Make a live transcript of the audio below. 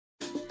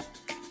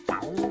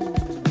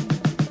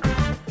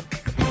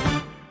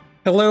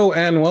Hello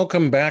and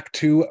welcome back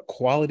to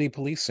Quality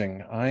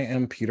Policing. I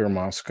am Peter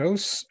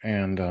Moskos,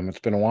 and it's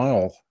been a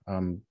while,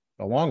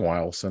 a long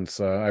while since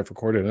I've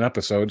recorded an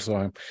episode, so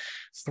I'm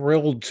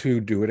thrilled to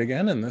do it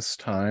again. And this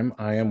time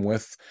I am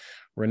with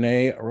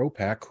Rene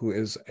Ropca, who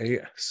is a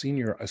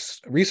senior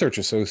research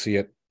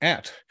associate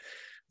at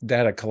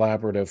Data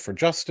Collaborative for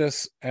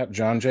Justice at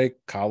John Jay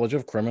College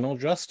of Criminal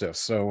Justice.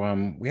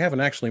 So we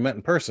haven't actually met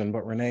in person,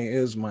 but Rene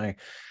is my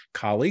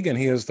colleague, and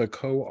he is the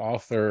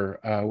co-author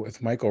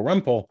with Michael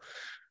Rempel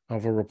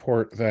of a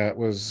report that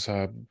was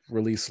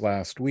released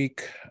last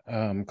week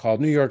called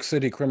New York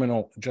City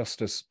Criminal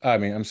Justice.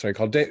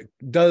 Called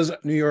Does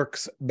New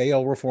York's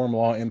Bail Reform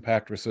Law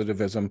Impact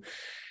Recidivism?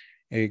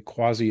 A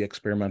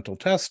quasi-experimental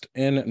test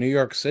in New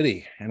York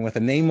City. And with a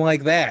name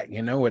like that,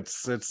 you know,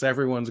 it's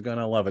everyone's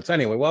gonna love it. So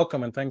anyway,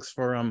 welcome and thanks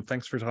for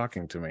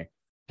talking to me.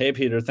 Hey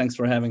Peter, thanks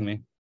for having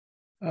me.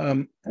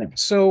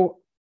 So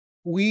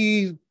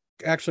we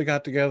actually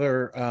got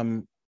together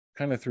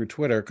kind of through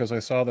Twitter because I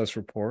saw this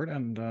report,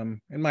 and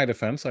in my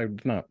defense, I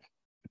did not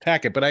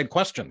attack it, but I had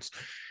questions.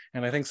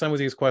 And I think some of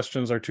these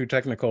questions are too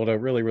technical to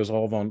really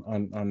resolve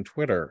on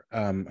Twitter.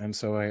 And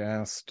so I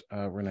asked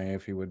Rene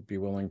if he would be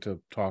willing to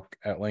talk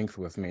at length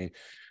with me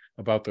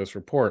about this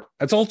report.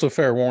 It's also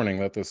fair warning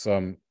that this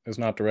is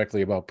not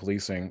directly about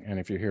policing. And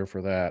if you're here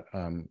for that,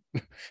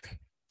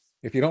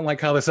 if you don't like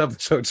how this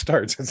episode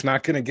starts, it's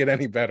not going to get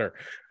any better.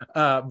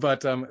 But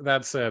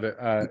that said,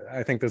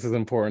 I think this is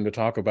important to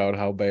talk about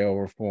how bail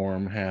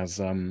reform has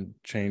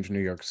changed New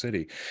York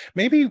City.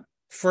 Maybe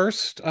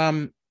first,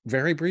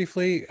 very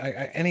briefly,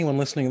 anyone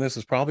listening to this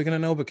is probably going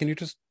to know, but can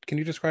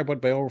you describe what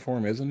bail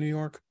reform is in New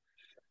York?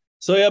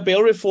 So yeah,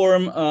 bail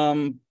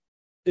reform,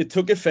 it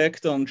took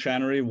effect on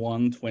January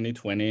 1,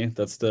 2020.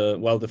 That's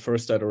the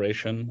first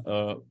iteration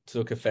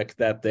took effect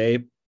that day.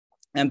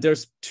 And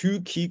there's two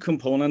key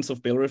components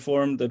of bail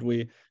reform that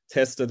we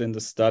tested in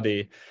the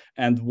study.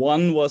 And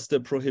one was the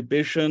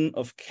prohibition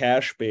of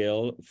cash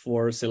bail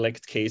for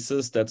select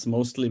cases. That's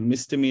mostly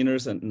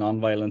misdemeanors and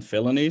nonviolent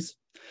felonies.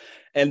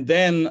 And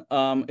then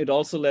it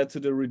also led to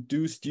the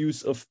reduced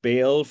use of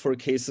bail for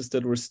cases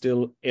that were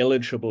still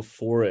eligible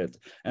for it.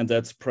 And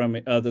that's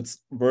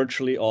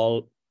virtually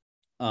all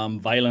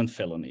violent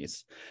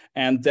felonies.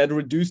 And that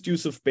reduced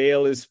use of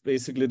bail is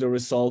basically the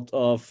result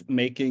of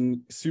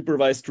making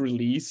supervised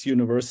release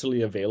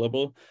universally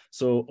available.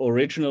 So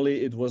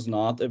originally it was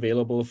not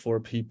available for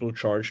people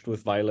charged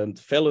with violent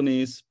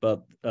felonies,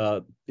 but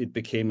it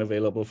became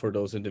available for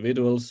those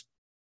individuals.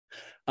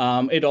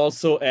 It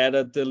also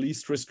added the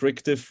least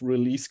restrictive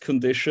release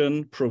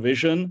condition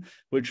provision,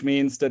 which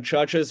means that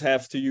judges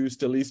have to use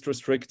the least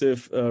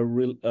restrictive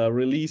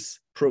release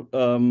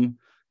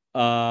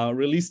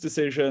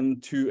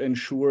decision to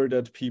ensure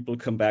that people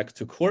come back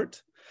to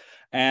court.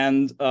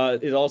 And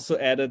it also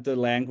added the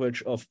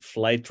language of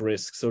flight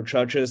risk. So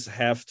judges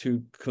have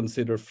to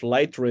consider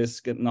flight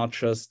risk and not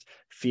just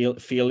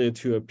failure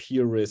to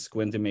appear risk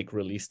when they make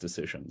release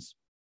decisions.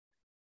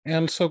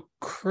 And so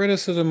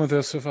criticism of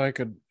this, if I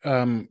could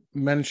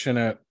mention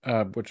it,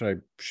 which I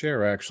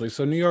share actually.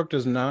 So New York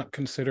does not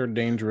consider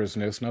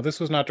dangerousness. Now, this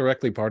was not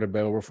directly part of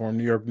bail reform.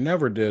 New York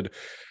never did.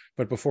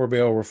 But before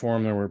bail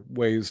reform, there were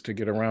ways to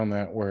get around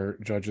that where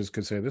judges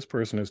could say this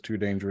person is too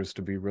dangerous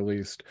to be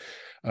released.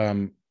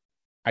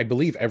 I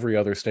believe every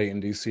other state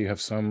in DC have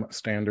some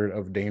standard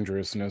of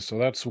dangerousness. So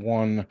that's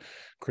one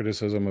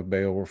criticism of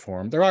bail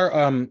reform.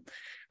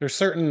 There's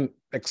certain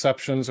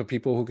exceptions of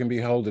people who can be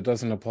held. It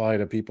doesn't apply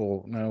to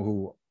people now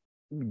who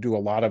do a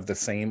lot of the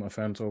same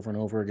offense over and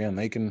over again.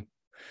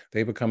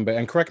 They become,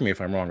 and correct me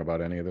if I'm wrong about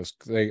any of this,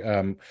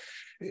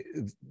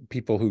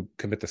 people who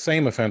commit the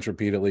same offense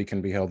repeatedly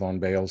can be held on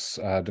bails.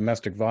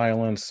 Domestic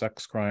violence,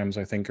 sex crimes,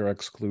 I think, are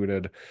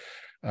excluded.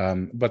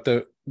 But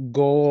the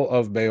goal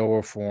of bail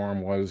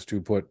reform was to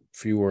put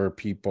fewer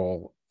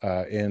people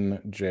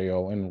in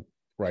jail, in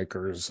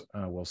Rikers,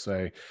 we'll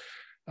say,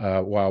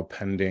 while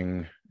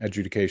pending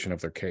adjudication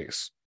of their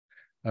case.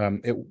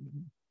 It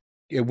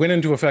went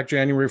into effect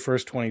January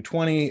 1st,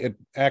 2020. It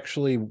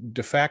actually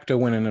de facto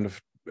went into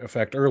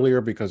effect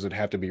earlier because it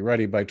had to be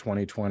ready by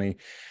 2020.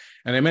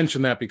 And I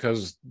mentioned that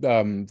because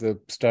the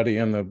study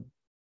and the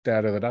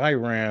data that I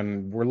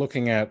ran, we're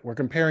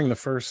comparing the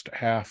first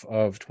half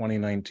of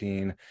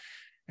 2019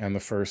 and the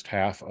first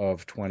half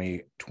of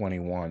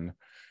 2021.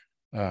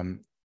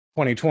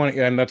 2020,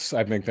 and I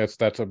think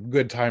that's a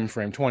good time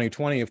frame.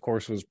 2020, of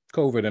course, was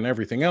COVID and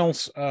everything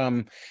else.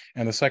 And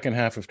the second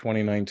half of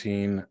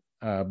 2019,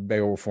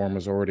 bail reform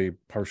was already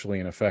partially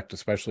in effect,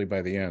 especially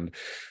by the end.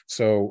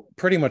 So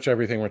pretty much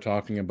everything we're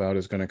talking about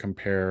is going to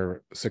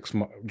compare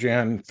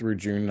Jan through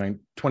June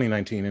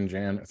 2019 and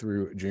Jan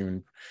through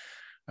June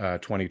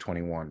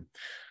 2021.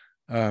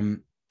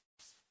 When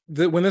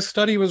this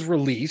study was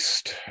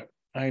released,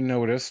 I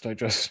noticed,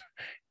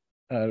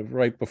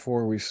 right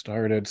before we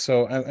started.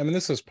 So, I mean,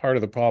 this is part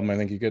of the problem. I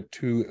think you get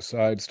two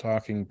sides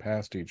talking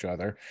past each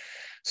other.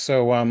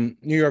 So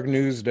New York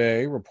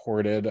Newsday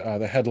reported,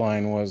 the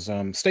headline was,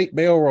 State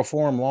Bail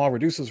Reform Law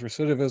Reduces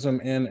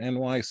Recidivism in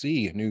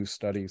NYC, new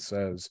study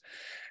says.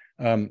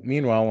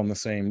 Meanwhile, on the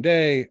same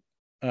day,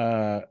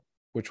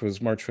 which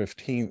was March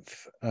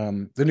 15th,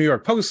 the New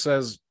York Post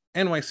says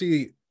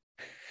NYC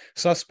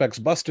suspects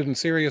busted in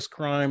serious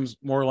crimes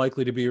more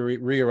likely to be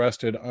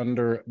rearrested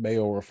under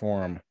bail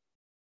reform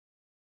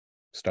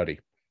study.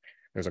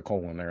 There's a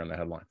colon there in the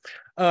headline.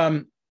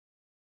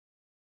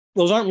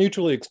 Those aren't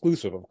mutually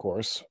exclusive, of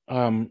course.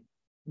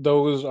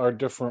 Those are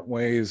different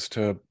ways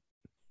to,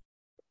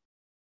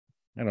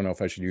 I don't know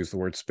if I should use the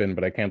word spin,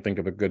 but I can't think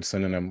of a good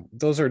synonym.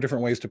 Those are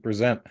different ways to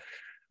present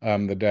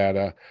the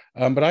data.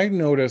 But I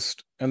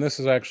noticed, and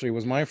this is actually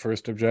was my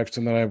first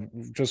objection that I've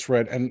just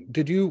read, and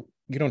you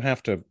don't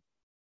have to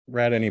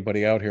rat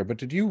anybody out here, but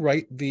did you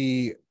write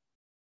the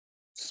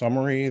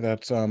summary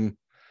that's on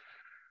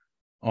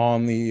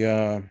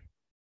the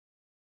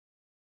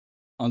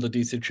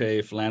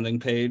DCJ landing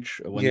page?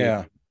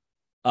 Yeah.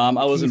 I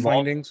was involved.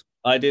 Findings?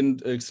 I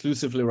didn't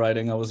exclusively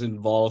writing. I was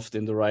involved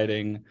in the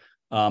writing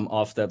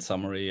of that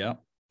summary. Yeah.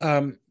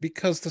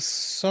 Because the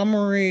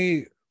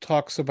summary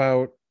talks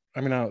about,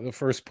 the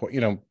first point,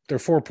 there are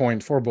 4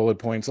 points, 4 bullet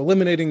points: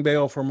 eliminating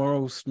bail for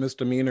most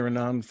misdemeanor and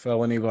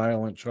non-felony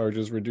violent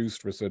charges,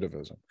 reduced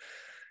recidivism.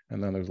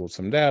 And then there's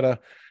some data.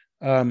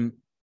 The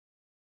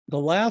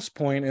last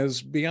point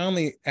is, beyond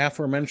the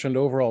aforementioned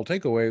overall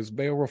takeaways,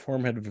 bail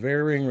reform had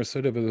varying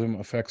recidivism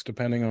effects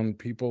depending on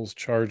people's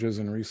charges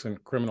and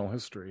recent criminal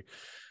history,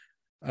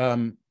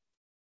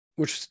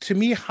 which to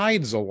me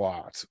hides a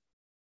lot.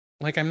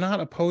 Like, I'm not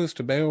opposed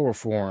to bail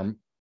reform.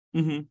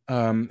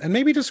 Mm-hmm. And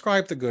maybe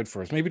describe the good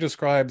first. Maybe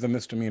describe the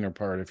misdemeanor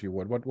part, if you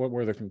would. What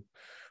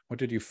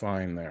did you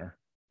find there?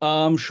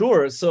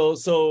 Sure.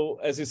 So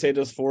as you say,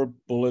 there's 4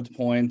 bullet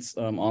points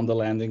on the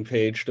landing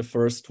page. The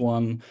first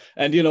one,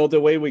 and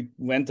the way we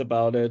went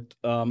about it,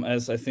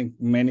 as I think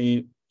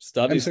many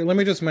studies. And so let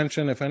me just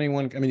mention, if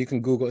anyone, you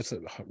can Google it.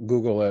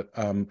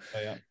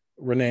 Yeah.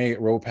 Rene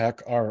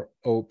Ropec,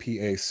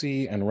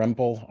 ROPAC, and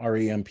Rempel,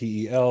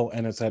 REMPEL,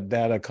 and it's at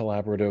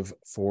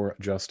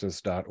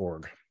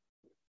datacollaborativeforjustice.org.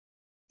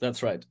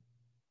 That's right.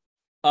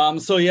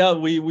 So yeah,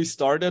 we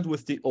started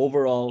with the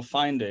overall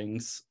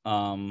findings.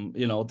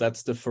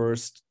 That's the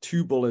first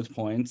 2 bullet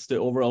points, the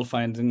overall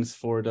findings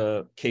for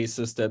the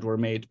cases that were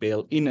made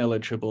bail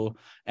ineligible,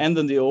 and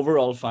then the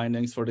overall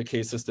findings for the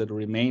cases that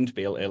remained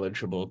bail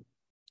eligible.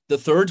 The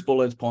third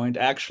bullet point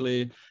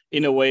actually,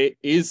 in a way,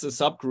 is a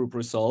subgroup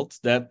result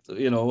that,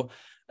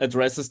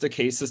 addresses the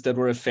cases that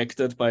were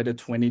affected by the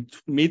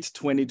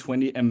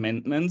mid-2020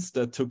 amendments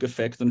that took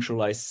effect on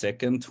July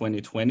 2nd,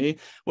 2020,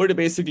 where they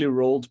basically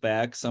rolled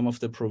back some of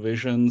the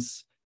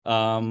provisions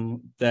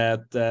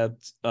that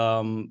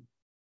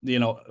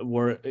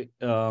were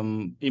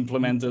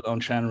implemented on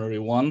January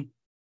 1.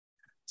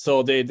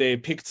 So they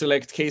picked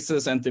select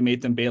cases and they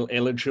made them bail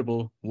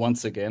eligible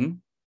once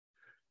again.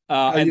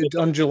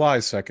 On July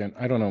 2nd,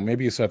 I don't know,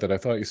 maybe you said that. I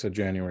thought you said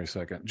January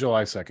 2nd,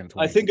 July 2nd.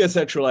 I think I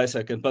said July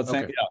 2nd, but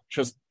okay.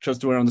 Just to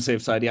be on the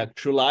safe side. Yeah,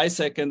 July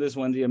 2nd is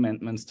when the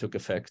amendments took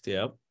effect.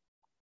 Yeah.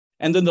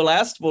 And then the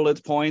last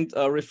bullet point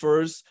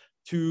refers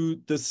to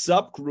the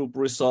subgroup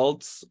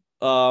results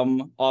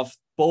of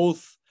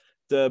both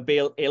the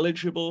bail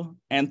eligible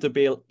and the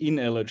bail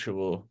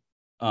ineligible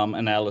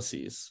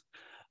analyses.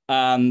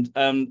 And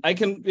I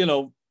can,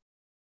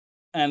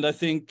 and I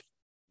think,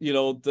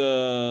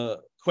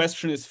 the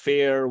question is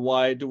fair.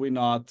 Why do we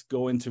not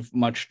go into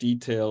much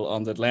detail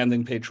on that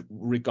landing page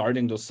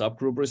regarding those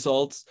subgroup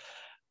results?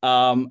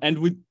 And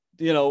we,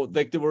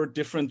 there were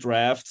different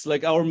drafts.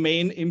 Like, our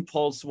main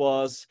impulse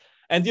was,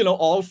 and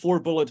all 4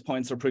 bullet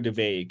points are pretty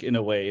vague in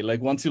a way.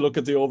 Like, once you look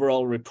at the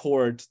overall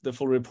report, the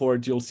full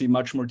report, you'll see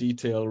much more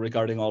detail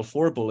regarding all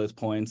 4 bullet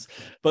points.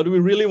 But we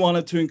really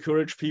wanted to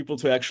encourage people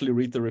to actually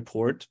read the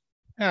report.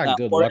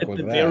 Good luck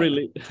with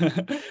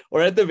that.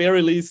 Or at the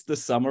very least, the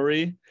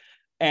summary.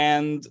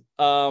 And,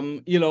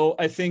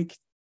 I think,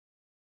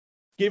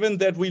 given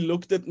that we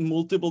looked at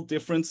multiple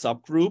different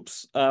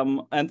subgroups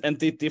and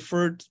they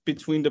differed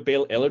between the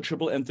bail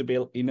eligible and the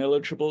bail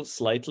ineligible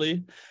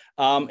slightly,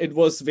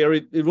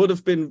 it would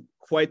have been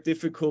quite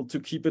difficult to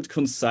keep it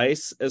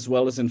concise as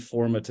well as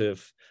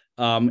informative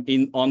on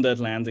that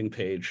landing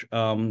page.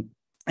 And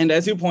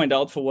as you point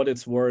out, for what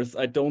it's worth,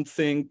 I don't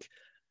think,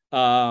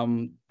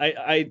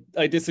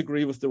 I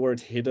disagree with the word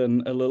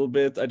hidden a little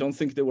bit. I don't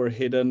think they were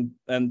hidden.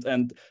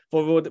 And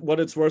for what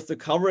it's worth, the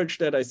coverage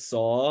that I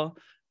saw,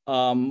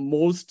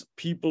 most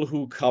people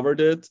who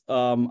covered it,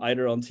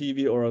 either on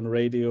TV or on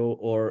radio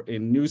or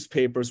in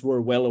newspapers,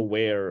 were well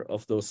aware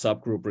of those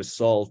subgroup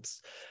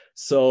results.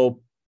 So,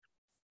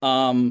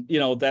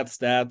 that's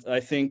that.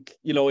 I think,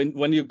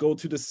 when you go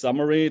to the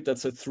summary,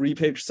 that's a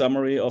 3-page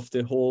summary of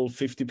the whole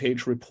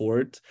 50-page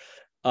report.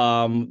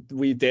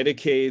 We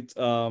dedicate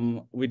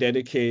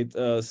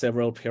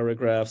several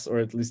paragraphs, or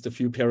at least a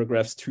few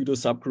paragraphs, to the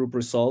subgroup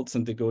results,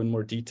 and they go in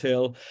more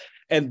detail.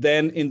 And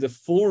then in the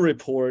full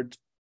report,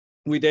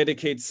 we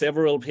dedicate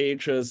several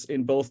pages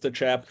in both the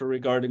chapter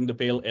regarding the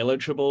bail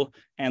eligible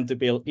and the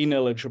bail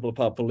ineligible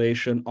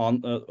population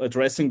on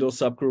addressing those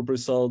subgroup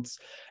results.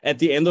 At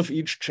the end of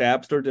each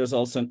chapter, there's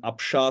also an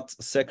upshot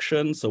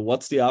section. So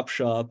what's the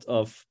upshot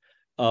of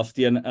of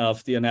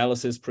the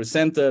analysis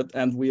presented,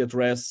 and we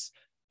address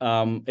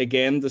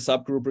again the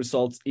subgroup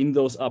results in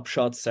those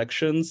upshot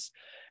sections.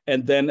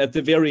 And then at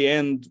the very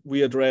end,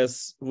 we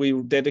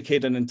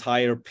dedicate an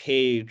entire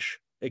page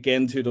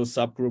again to those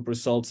subgroup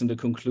results in the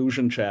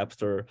conclusion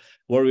chapter,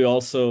 where we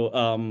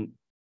also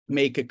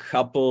make a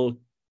couple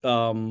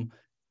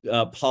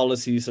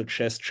policy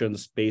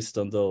suggestions based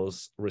on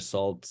those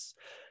results.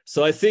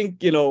 So I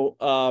think,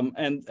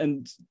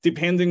 and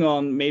depending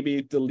on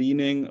maybe the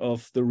leaning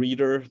of the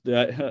reader,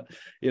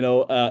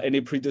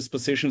 any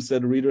predispositions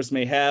that readers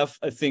may have,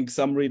 I think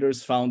some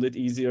readers found it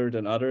easier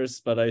than others,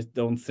 but I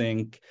don't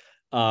think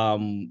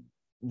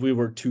we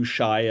were too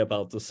shy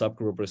about the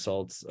subgroup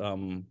results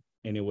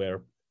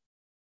anywhere.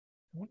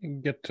 I want to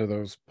get to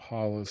those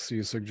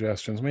policy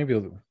suggestions maybe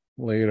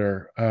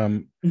later,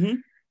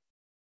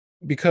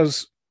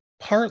 because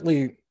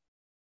partly,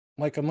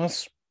 like,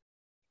 unless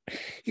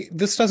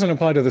this doesn't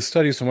apply to the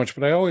study so much,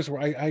 but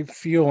I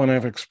feel, and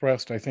I've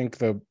expressed, I think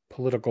the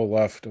political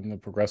left and the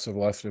progressive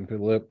left in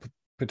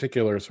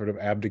particular sort of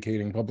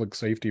abdicating public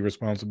safety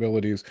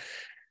responsibilities.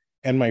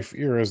 And my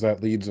fear is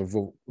that leaves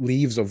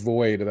a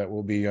void that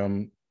will be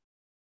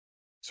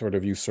sort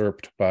of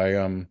usurped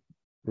by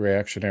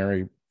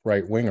reactionary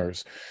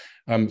right-wingers.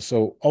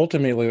 So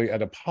ultimately,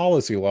 at a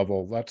policy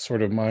level, that's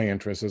sort of my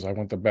interest, is I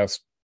want the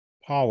best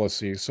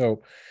policy.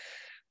 So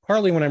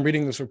partly when I'm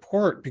reading this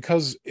report,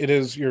 because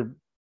you're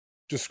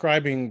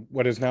describing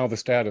what is now the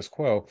status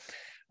quo,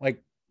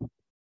 like,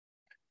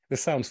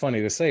 this sounds funny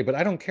to say, but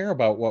I don't care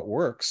about what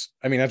works.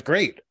 I mean, that's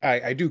great.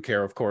 I do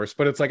care, of course,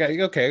 but it's like,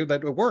 okay,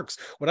 that it works.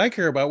 What I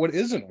care about, what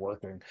isn't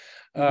working,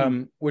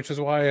 which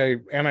is why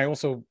I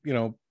also,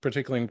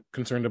 particularly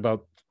concerned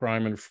about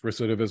crime and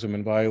recidivism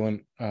and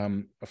violent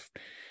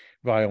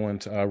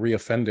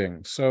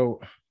reoffending.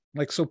 So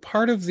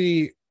part of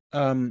the,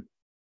 I'll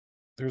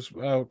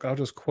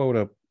just quote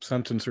a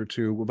sentence or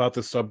two about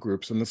the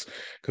subgroups, and this,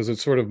 because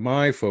it's sort of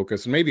my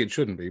focus, and maybe it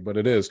shouldn't be, but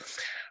it is.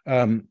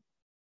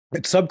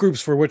 It's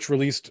subgroups for which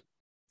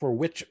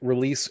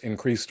release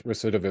increased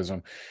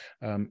recidivism.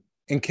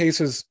 In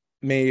cases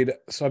made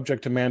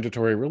subject to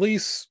mandatory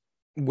release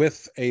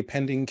with a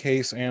pending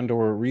case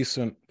and/or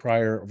recent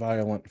prior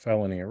violent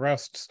felony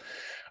arrests,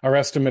 our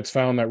estimates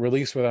found that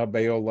release without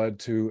bail led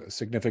to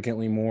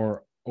significantly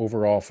more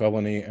overall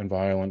felony and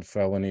violent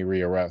felony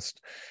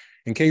rearrest.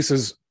 In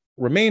cases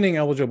remaining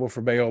eligible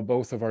for bail,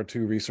 both of our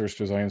two research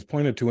designs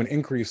pointed to an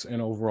increase in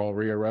overall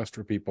rearrest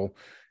for people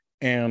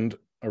and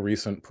a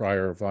recent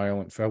prior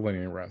violent felony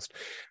arrest.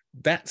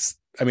 That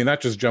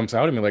just jumps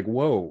out at me like,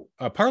 whoa,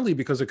 partly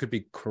because it could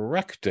be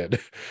corrected.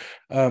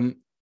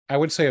 I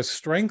would say a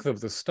strength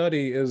of the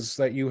study is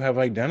that you have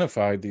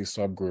identified these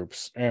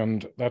subgroups.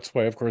 And that's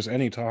why, of course,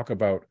 any talk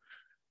about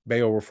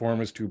bail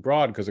reform is too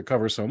broad, because it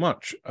covers so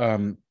much.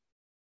 Same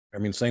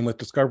with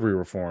discovery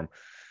reform.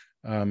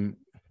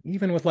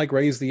 Even with like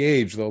raise the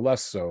age, though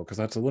less so, because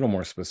that's a little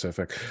more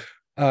specific.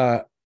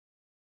 So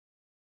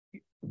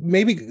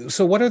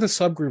what are the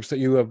subgroups that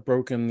you have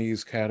broken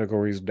these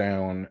categories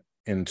down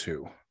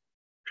into?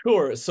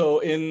 Sure.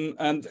 So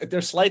and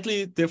they're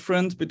slightly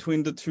different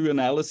between the two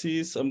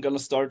analyses. I'm going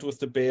to start with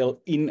the bail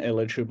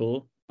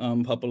ineligible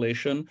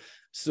population.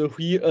 So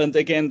here, and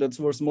again, that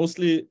was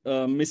mostly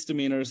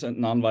misdemeanors and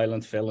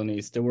nonviolent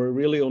felonies. There were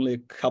really only a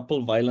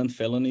couple violent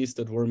felonies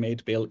that were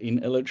made bail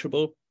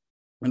ineligible.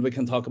 And we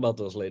can talk about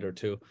those later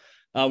too.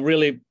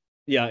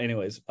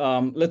 Anyways,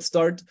 let's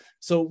start.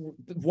 So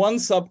one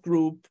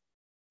subgroup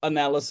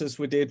analysis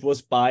we did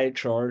was by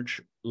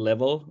charge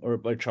level or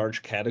by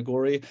charge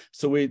category.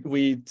 So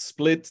we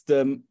split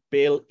the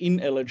bail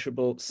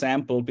ineligible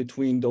sample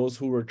between those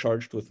who were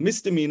charged with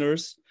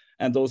misdemeanors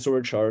and those who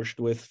were charged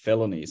with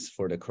felonies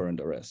for the current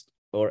arrest,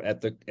 or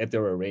at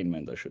their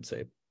arraignment, I should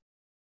say.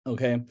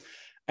 Okay.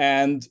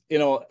 And,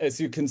 as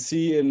you can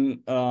see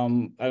in, I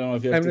don't know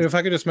if you have if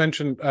I could just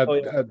mention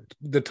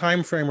the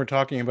time frame we're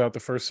talking about,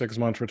 the first 6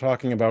 months, we're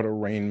talking about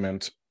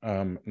arraignment,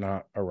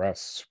 not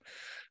arrests.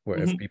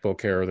 If people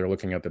care, they're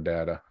looking at the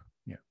data.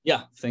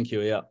 Yeah, thank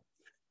you. Yeah.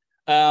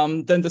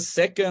 Then the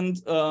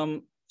second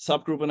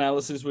subgroup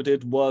analysis we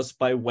did was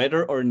by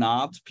whether or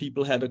not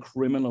people had a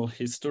criminal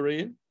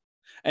history.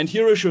 And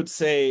here I should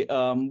say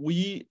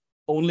we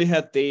only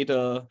had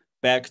data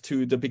back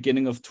to the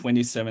beginning of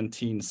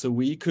 2017. So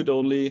we could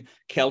only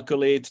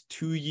calculate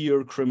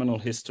 2-year criminal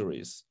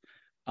histories.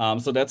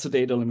 So that's a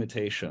data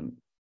limitation.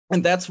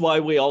 And that's why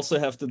we also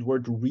have the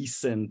word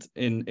recent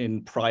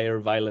in prior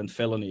violent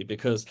felony,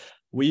 because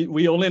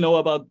we only know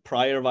about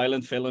prior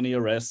violent felony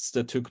arrests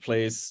that took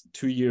place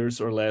 2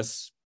 years or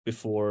less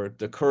before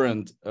the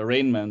current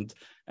arraignment,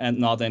 and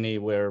not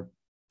anywhere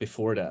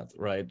before that,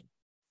 right?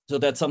 So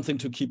that's something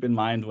to keep in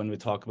mind when we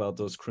talk about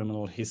those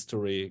criminal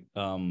history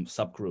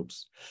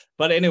subgroups.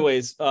 But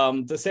anyways,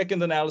 the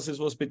second analysis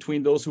was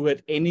between those who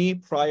had any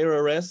prior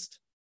arrest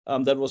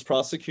that was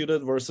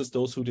prosecuted versus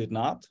those who did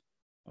not.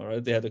 All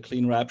right, they had a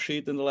clean rap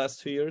sheet in the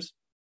last 2 years.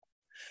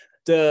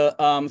 The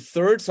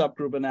third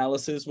subgroup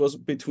analysis was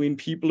between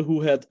people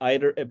who had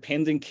either a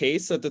pending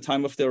case at the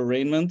time of their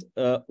arraignment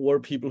or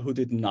people who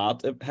did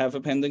not have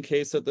a pending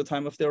case at the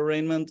time of their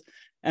arraignment.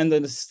 And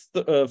then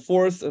the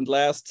fourth and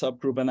last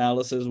subgroup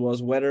analysis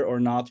was whether or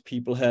not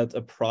people had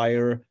a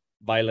prior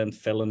violent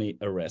felony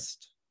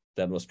arrest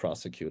that was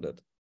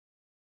prosecuted.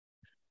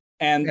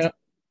 And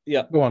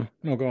yeah. Go on.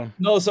 No, go on.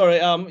 No, sorry.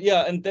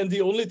 Yeah, and then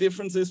the only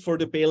difference is for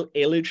the bail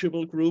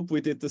eligible group,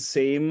 we did the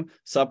same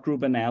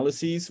subgroup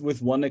analyses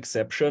with one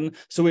exception.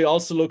 So we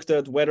also looked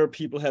at whether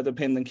people had a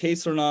pending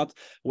case or not,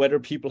 whether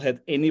people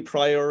had any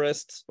prior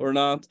arrests or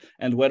not,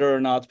 and whether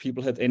or not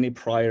people had any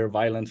prior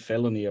violent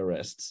felony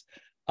arrests.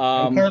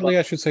 Partly,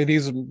 I should say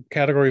these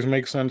categories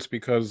make sense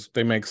because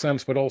they make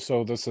sense, but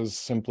also this is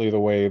simply the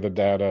way the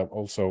data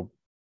also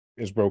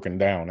is broken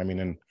down. I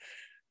mean,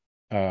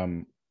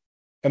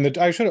 and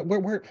I should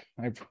where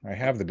I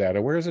have the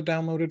data. Where is it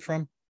downloaded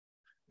from?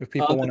 If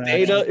people want to, the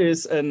data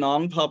is a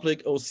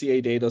non-public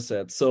OCA data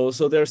set. So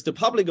there's the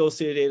public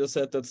OCA data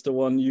set. That's the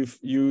one you've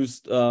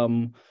used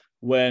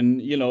when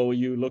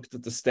you looked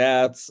at the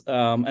stats,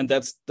 and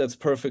that's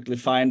perfectly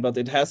fine. But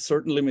it has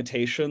certain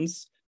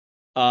limitations,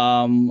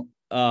 and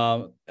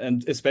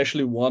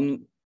especially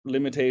one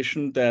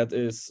limitation that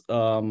is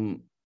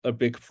a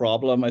big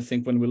problem, I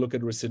think, when we look at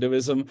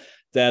recidivism,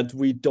 that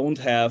we don't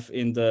have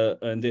in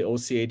the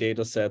OCA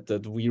data set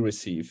that we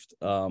received.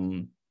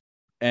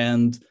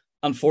 And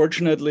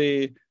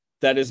unfortunately,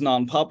 that is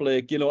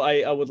non-public.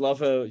 I would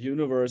love a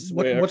universe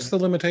where... What's the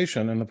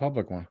limitation in the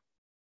public one?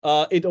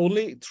 It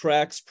only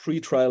tracks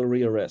pretrial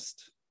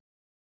rearrest.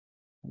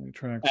 And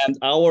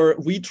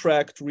we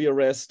tracked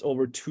rearrest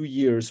over 2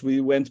 years. We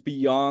went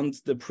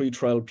beyond the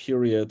pretrial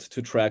period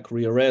to track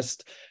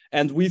rearrest.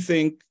 And we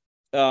think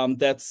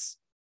that's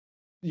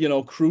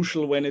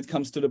crucial when it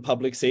comes to the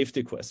public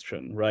safety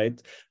question,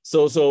 right?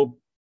 So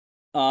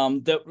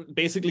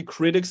basically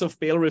critics of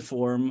bail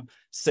reform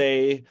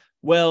say,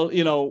 well,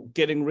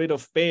 getting rid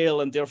of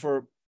bail and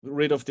therefore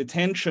rid of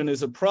detention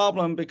is a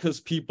problem because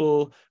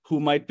people who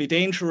might be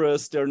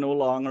dangerous, they're no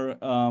longer,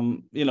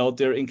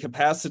 they're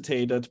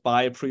incapacitated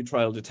by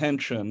pretrial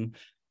detention.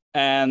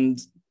 And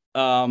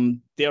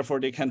therefore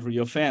they can't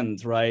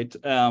reoffend, right?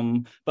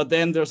 But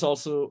then there's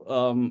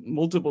also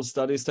multiple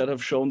studies that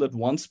have shown that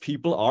once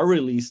people are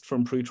released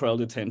from pretrial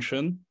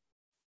detention,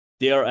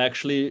 they are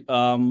actually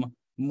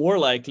more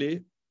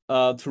likely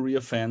to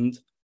reoffend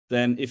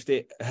than if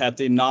they had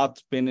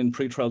not been in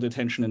pretrial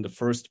detention in the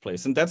first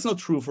place. And that's not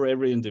true for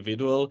every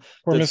individual.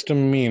 For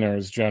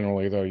misdemeanors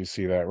generally, though, you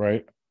see that,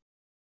 right?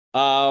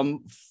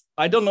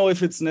 I don't know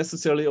if it's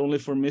necessarily only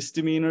for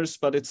misdemeanors,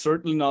 but it's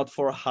certainly not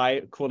for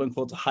quote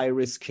unquote, high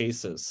risk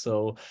cases.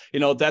 So,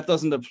 that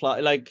doesn't apply.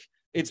 Like,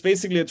 it's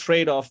basically a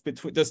trade-off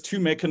between, there's two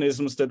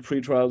mechanisms that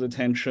pretrial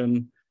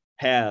detention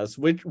has,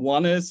 which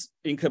one is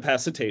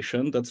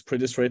incapacitation. That's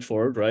pretty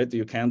straightforward, right?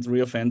 You can't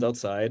reoffend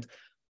outside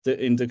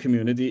in the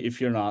community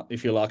if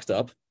you're locked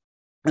up.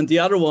 And the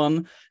other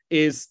one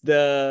is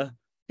the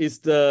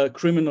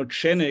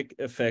criminogenic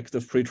effect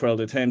of pretrial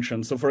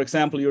detention. So, for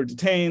example, you're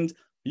detained,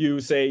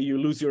 you say you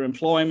lose your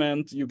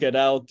employment, you get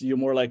out, you're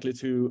more likely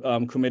to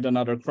commit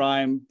another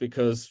crime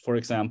because, for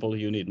example,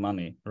 you need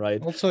money,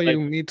 right? Also, you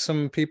meet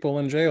some people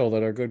in jail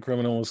that are good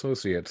criminal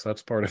associates.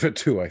 That's part of it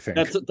too, I think.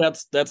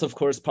 That's of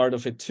course part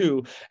of it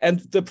too.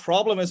 And the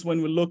problem is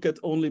when we look at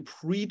only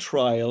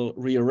pretrial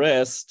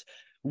rearrest,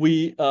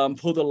 we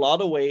put a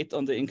lot of weight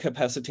on the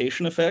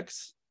incapacitation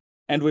effects.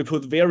 And we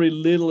put very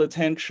little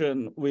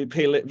attention. We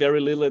pay very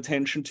little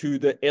attention to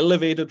the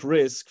elevated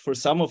risk for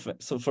some of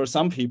it. So for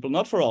some people,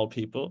 not for all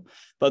people,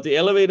 but the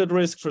elevated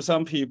risk for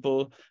some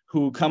people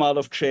who come out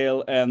of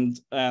jail and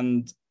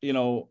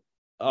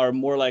are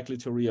more likely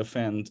to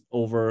reoffend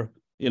over,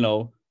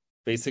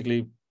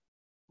 basically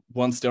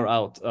once they're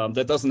out.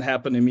 That doesn't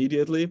happen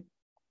immediately,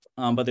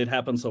 but it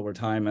happens over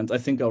time. And I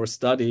think our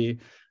study,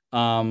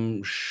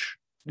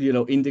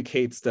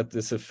 indicates that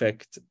this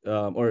effect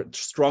or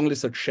strongly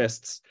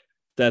suggests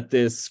that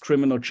this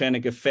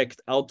criminogenic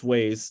effect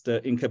outweighs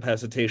the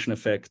incapacitation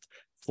effect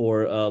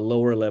for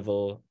lower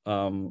level,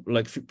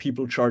 like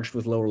people charged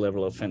with lower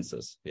level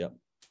offenses. Yeah.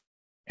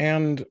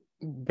 And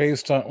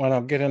based on, well,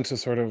 I'll get into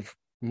sort of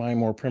my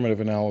more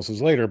primitive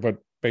analysis later, but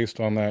based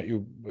on that,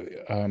 you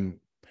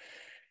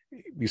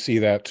see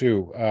that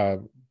too,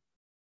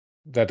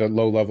 that a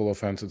low level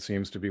offense, it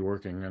seems to be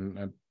working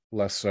and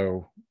less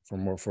so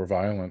for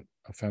violent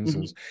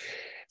offenses.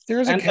 Mm-hmm.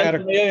 There's a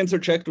category. May I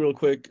interject real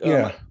quick?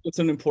 Yeah. It's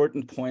an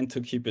important point to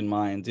keep in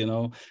mind.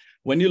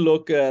 When you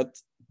look at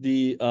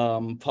the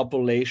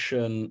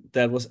population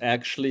that was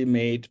actually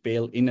made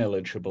bail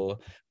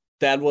ineligible,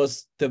 that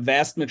was the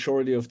vast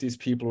majority of these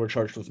people were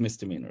charged with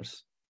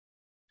misdemeanors.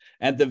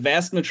 And the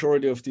vast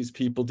majority of these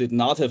people did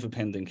not have a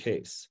pending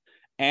case.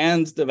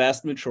 And the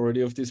vast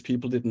majority of these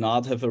people did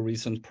not have a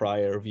recent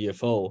prior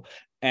VFO.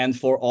 And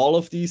for all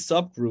of these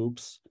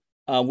subgroups,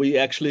 we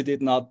actually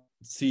did not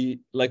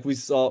we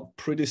saw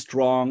pretty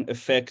strong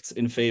effects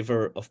in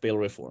favor of bail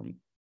reform.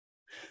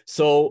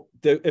 So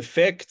the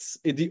effects,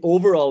 the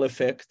overall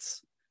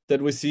effects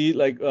that we see,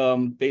 like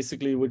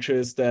basically, which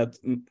is that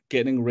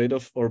getting rid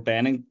of or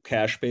banning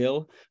cash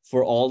bail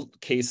for all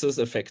cases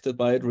affected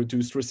by it,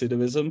 reduced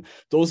recidivism.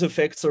 Those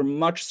effects are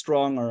much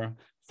stronger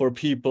for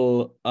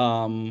people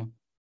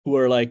who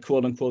are like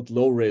quote unquote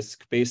low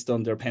risk based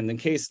on their pending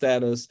case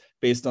status,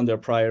 based on their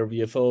prior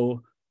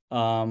VFO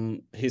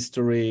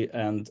history,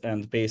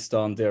 and based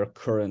on their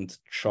current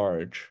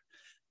charge.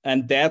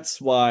 And that's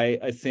why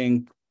I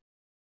think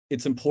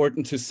it's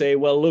important to say,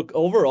 well, look,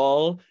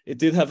 overall, it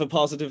did have a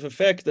positive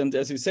effect. And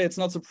as you say, it's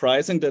not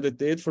surprising that it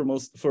did for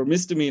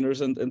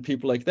misdemeanors and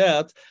people like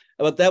that,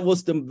 but that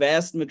was the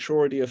vast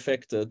majority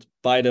affected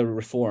by the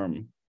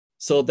reform.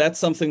 So that's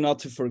something not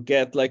to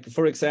forget. Like,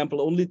 for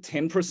example, only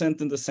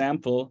 10% in the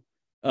sample,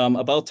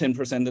 about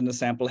 10% in the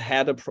sample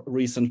had a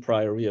recent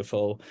prior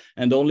VFO,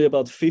 and only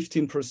about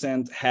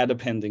 15% had a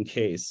pending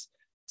case.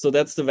 So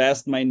that's the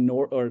vast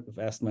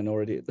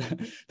minority.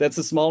 That's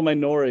a small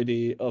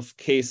minority of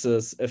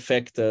cases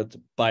affected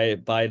by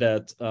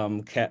that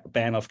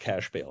ban of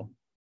cash bail.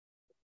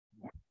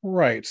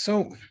 Right.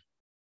 So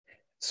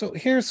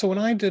when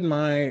I did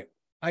I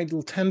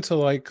tend to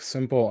like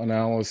simple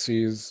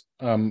analyses,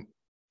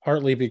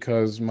 partly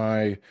because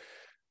my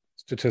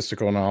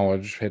statistical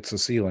knowledge hits a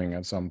ceiling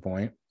at some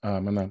point,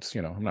 and that's,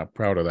 I'm not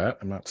proud of that.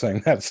 I'm not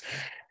saying that's.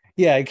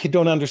 Yeah, I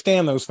don't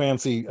understand those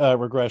fancy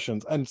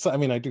regressions, and so, I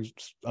mean, I do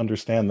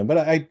understand them, but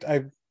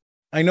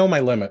I know my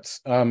limits,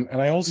 and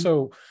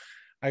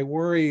I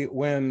worry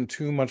when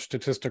too much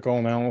statistical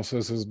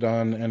analysis is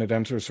done and it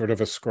enters sort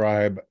of a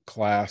scribe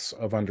class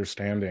of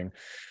understanding.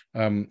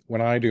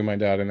 When I do my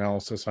data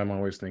analysis, I'm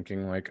always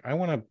thinking like, I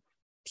want a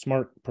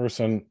smart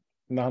person,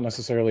 not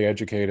necessarily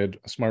educated,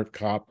 a smart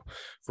cop,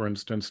 for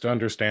instance, to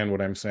understand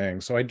what I'm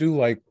saying. So I do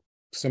like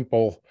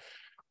simple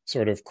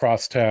sort of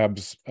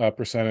crosstabs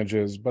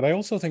percentages, but I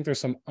also think there's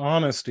some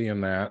honesty in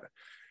that.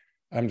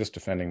 I'm just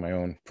defending my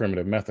own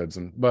primitive methods,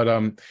 but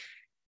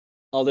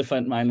I'll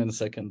defend mine in a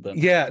second then.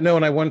 Yeah, no,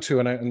 and I want to,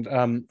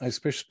 and I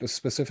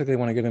specifically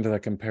want to get into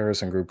that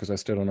comparison group because I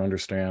still don't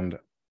understand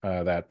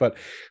that. But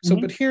so,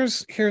 but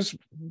here's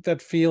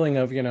that feeling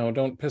of,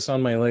 don't piss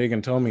on my leg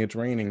and tell me it's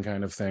raining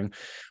kind of thing.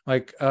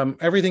 Like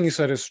everything you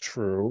said is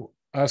true.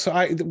 So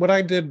what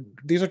I did,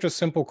 these are just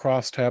simple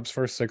crosstabs,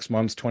 first 6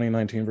 months,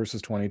 2019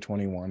 versus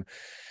 2021.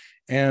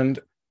 And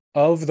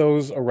of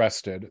those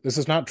arrested, this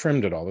is not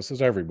trimmed at all. This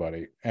is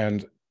everybody.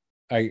 And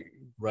I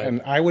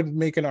would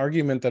make an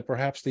argument that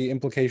perhaps the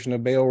implication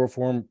of bail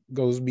reform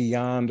goes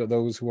beyond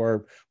those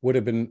who would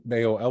have been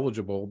bail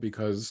eligible,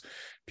 because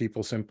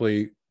people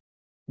simply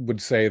would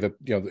say that,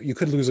 you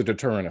could lose a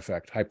deterrent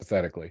effect,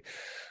 hypothetically.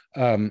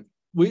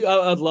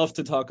 I'd love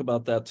to talk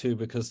about that too,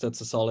 because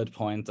that's a solid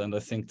point, and I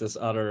think there's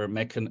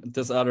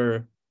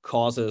other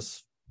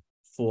causes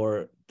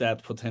for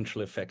that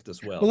potential effect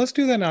as well. Well, let's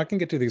do that now. I can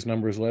get to these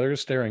numbers later. You're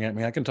staring at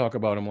me. I can talk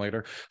about them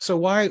later.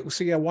 So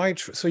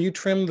so you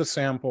trimmed the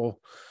sample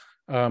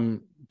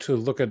to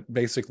look at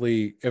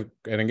basically,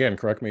 and again,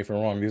 correct me if I'm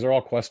wrong, these are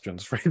all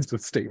questions phrased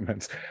with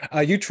statements.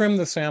 You trimmed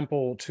the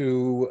sample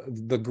to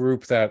the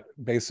group that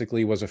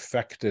basically was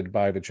affected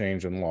by the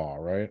change in law,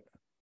 right?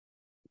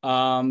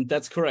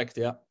 That's correct,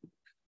 yeah.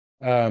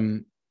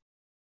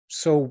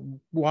 So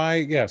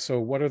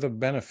what are the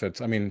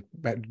benefits? I mean,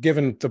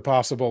 given the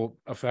possible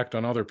effect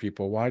on other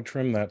people, why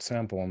trim that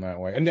sample in that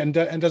way? And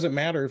does it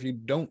matter if you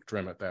don't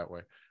trim it that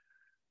way?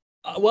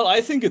 Well, I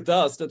think it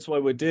does. That's why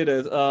we did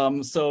it.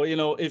 So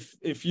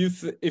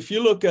if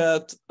you look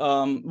at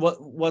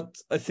what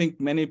I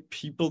think many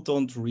people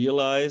don't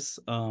realize,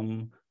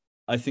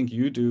 I think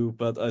you do,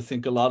 but I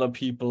think a lot of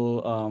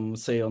people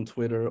say on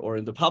Twitter or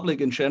in the public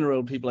in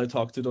general, people I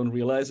talk to don't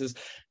realize, is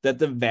that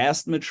the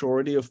vast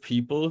majority of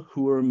people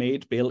who were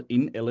made bail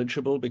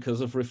ineligible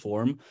because of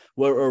reform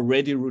were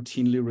already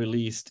routinely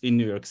released in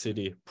New York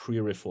City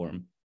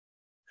pre-reform.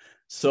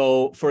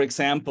 So, for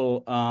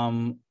example,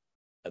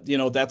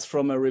 that's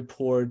from a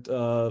report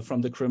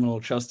from the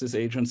Criminal Justice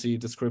Agency,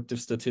 Descriptive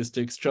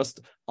Statistics, just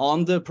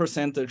on the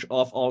percentage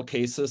of all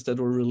cases that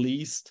were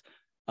released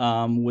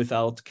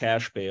without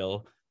cash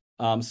bail.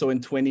 So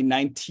in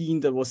 2019,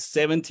 there was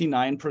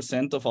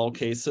 79% of all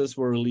cases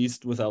were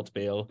released without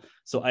bail.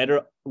 So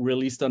either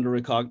released under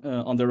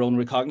on their own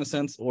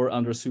recognizance or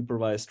under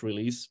supervised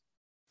release.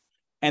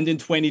 And in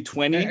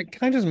 2020... Can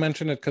I just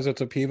mention it because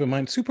it's a peeve of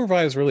mine?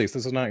 Supervised release,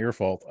 this is not your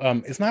fault.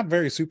 It's not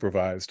very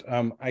supervised.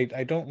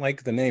 I don't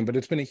like the name, but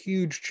it's been a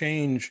huge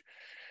change.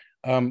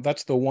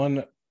 That's the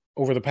one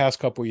over the past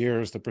couple of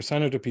years, the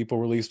percentage of people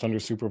released under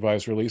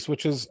supervised release,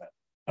 which is,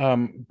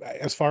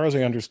 as far as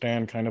I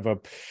understand, kind of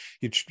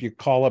you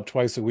call up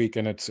twice a week,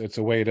 and it's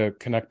a way to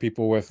connect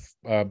people with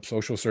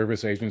social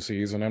service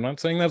agencies. And I'm not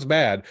saying that's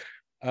bad.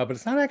 But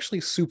it's not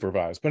actually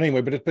supervised. But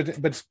anyway,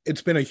 but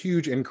it's been a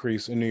huge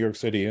increase in New York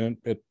City, and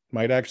it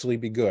might actually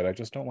be good. I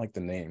just don't like the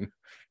name.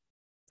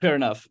 Fair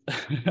enough.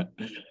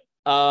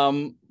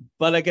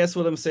 But I guess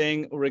what I'm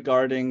saying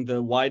regarding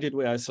why did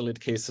we isolate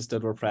cases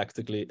that were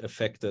practically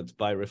affected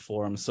by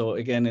reform? So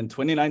again, in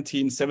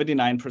 2019,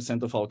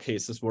 79% of all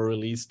cases were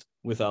released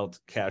without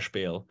cash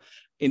bail.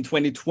 In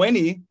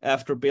 2020,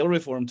 after bail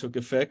reform took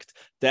effect,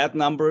 that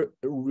number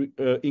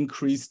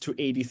increased to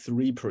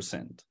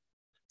 83%.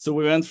 So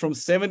we went from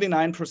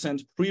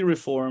 79%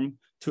 pre-reform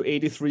to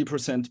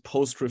 83%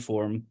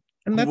 post-reform.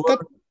 And that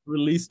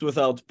released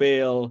without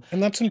bail.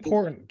 And that's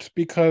important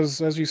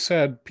because, as you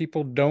said,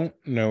 people don't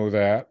know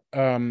that.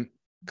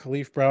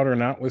 Khalif Browder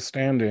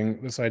notwithstanding,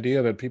 this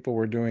idea that people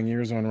were doing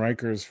years on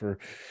Rikers for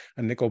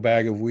a nickel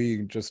bag of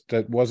weed, just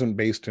that wasn't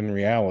based in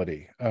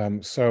reality. Yeah,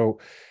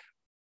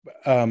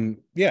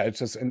 it's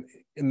just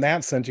in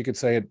that sense, you could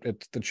say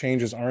the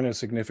changes aren't as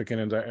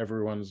significant as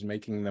everyone's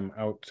making them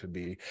out to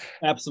be.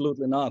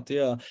 Absolutely not.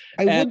 Yeah,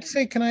 I would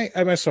say,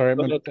 I'm sorry.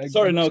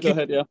 Sorry, no, go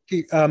ahead. Yeah.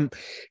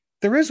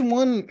 There is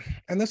one,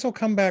 and this will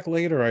come back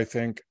later, I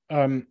think.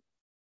 Cops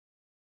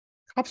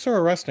are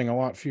arresting a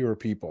lot fewer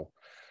people.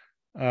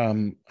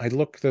 I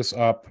looked this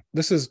up.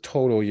 This is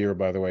total year,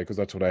 by the way, because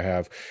that's what I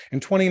have.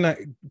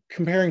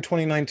 Comparing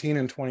 2019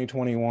 and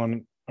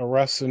 2021,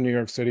 arrests in New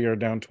York City are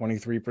down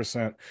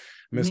 23%.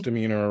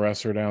 Misdemeanor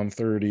arrests are down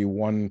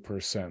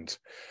 31%.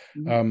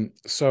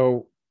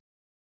 So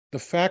the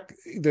fact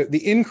that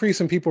the increase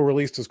in people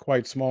released is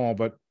quite small,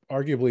 but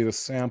arguably the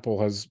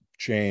sample has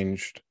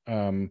changed,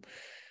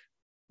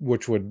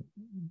 which would,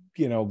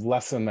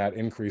 lessen that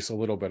increase a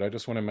little bit. I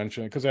just want to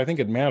mention it because I think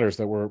it matters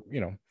that we're,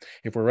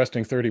 if we're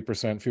arresting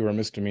 30% fewer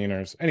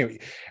misdemeanors. Anyway,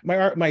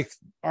 my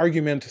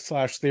argument /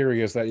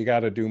 theory is that you got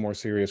to do more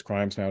serious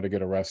crimes now to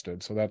get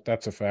arrested. So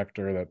that's a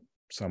factor that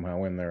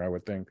somehow in there, I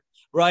would think.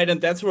 Right,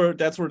 and that's where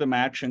the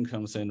matching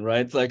comes in,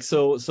 right? Like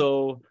so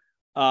you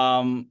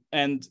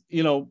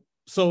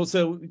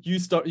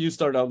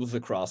start out with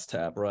the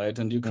crosstab, right?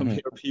 And you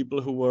compare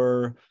people who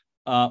were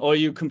or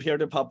you compare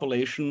the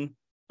population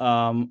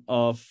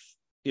of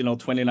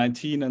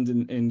 2019,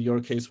 and in your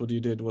case what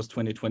you did was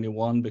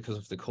 2021 because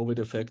of the COVID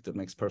effect. That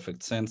makes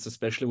perfect sense,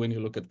 especially when you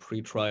look at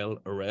pretrial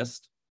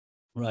arrest,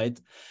 right?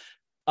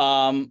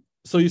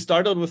 So you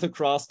start out with a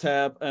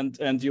crosstab,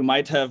 and you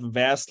might have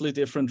vastly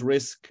different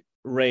risk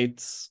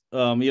rates,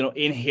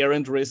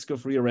 inherent risk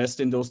of rearrest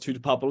in those two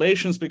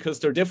populations because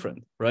they're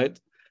different, right?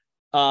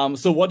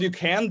 So what you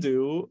can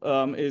do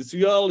is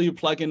you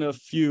plug in a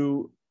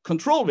few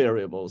control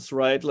variables,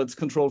 right? Let's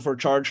control for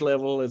charge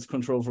level, let's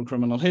control for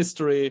criminal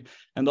history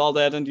and all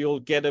that, and you'll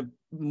get a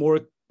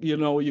more,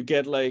 you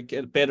get like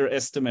a better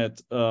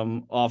estimate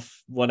of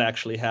what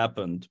actually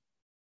happened.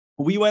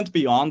 We went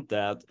beyond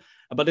that,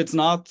 but it's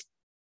not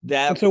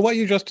that. So what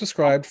you just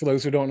described, for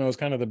those who don't know, is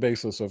kind of the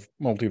basis of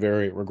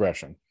multivariate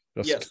regression.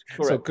 Yes,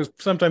 correct. So because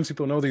sometimes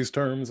people know these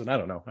terms, and I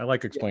don't know, I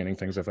like explaining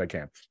things if I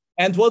can.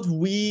 And what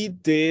we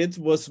did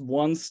was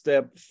one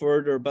step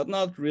further, but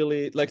not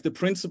really. Like the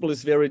principle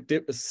is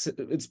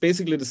it's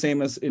basically the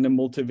same as in a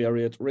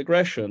multivariate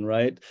regression,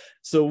 right?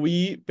 So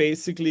we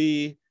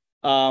basically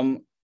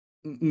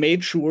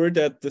made sure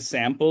that the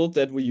sample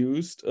that we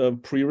used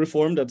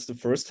pre-reform, that's the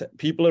first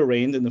people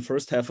arraigned in the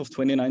first half of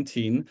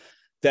 2019,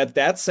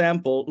 that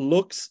sample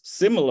looks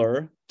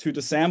similar to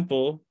the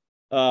sample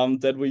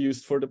that we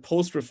used for the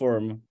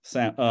post-reform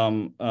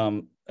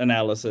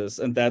analysis,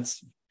 and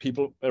that's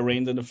people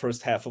arraigned in the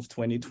first half of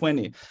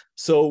 2020.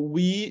 So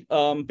we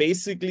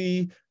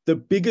basically, the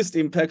biggest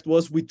impact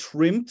was we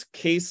trimmed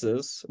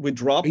cases, we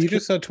dropped. You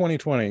just said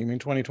 2020, you mean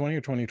 2020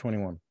 or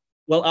 2021?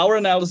 Well, our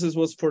analysis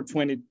was for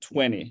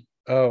 2020.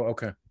 Oh,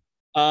 okay.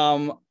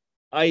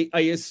 I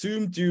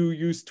assumed you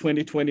used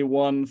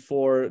 2021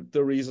 for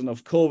the reason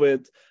of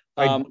COVID.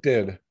 I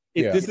did.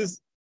 This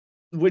is,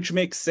 which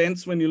makes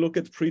sense when you look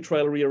at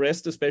pretrial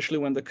rearrest, especially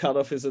when the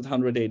cutoff is at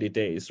 180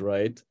 days,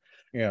 right?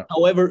 Yeah.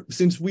 However,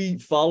 since we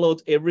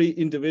followed every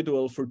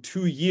individual for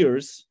 2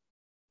 years,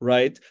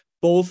 right,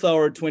 both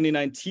our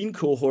 2019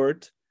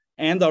 cohort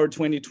and our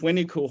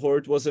 2020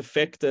 cohort was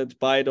affected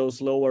by those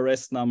low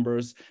arrest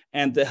numbers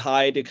and the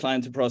high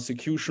decline to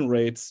prosecution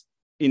rates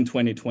in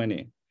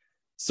 2020.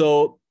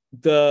 So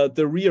the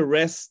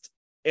rearrest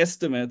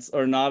estimates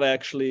are not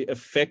actually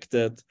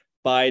affected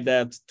by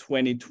that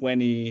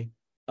 2020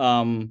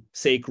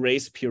 say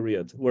grace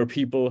period where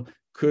people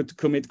could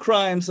commit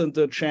crimes and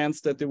the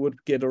chance that they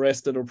would get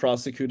arrested or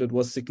prosecuted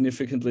was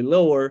significantly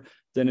lower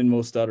than in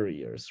most other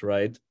years,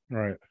 right?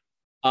 Right.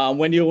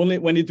 When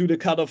you do the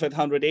cutoff at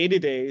 180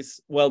 days,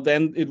 well,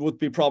 then it would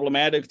be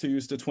problematic to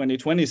use the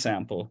 2020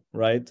 sample,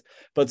 right?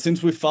 But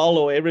since we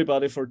follow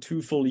everybody for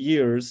 2 full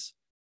years,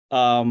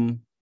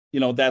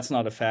 that's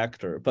not a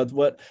factor. But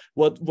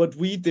what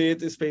we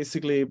did is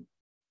basically,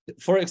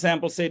 for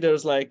example, say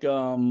there's like,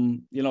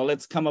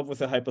 let's come up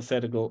with a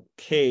hypothetical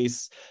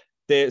case.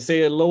 They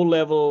say a low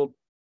level,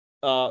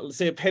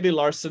 say a petty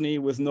larceny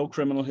with no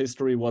criminal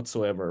history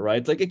whatsoever,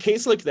 right? Like a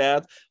case like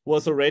that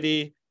was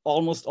already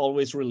almost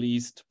always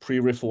released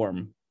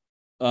pre-reform,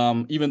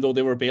 even though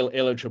they were bail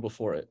eligible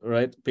for it,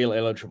 right? Bail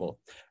eligible.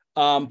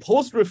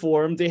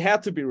 Post-reform, they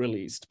had to be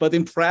released, but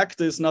in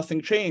practice,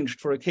 nothing changed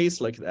for a case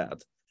like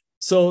that.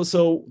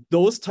 So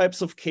those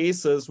types of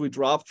cases we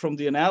dropped from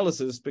the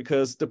analysis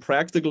because the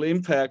practical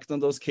impact on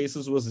those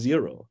cases was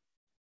zero,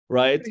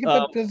 right?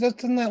 But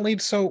doesn't that lead?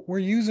 So we're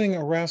using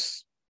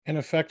arrests in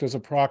effect as a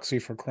proxy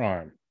for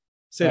crime.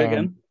 Say it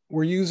again.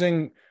 we're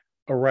using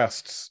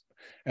arrests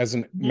as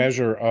a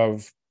measure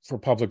for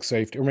public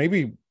safety, or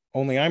maybe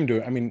only I'm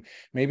doing. I mean,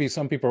 maybe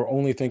some people are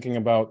only thinking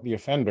about the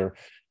offender,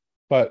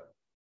 but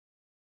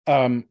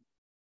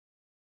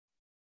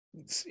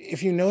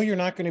if you know you're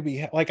not going to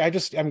be like,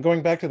 I'm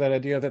going back to that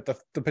idea that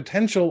the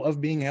potential of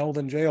being held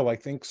in jail, I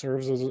think,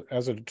 serves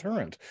as a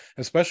deterrent,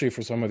 especially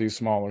for some of these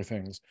smaller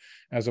things,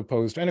 as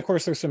opposed to, and of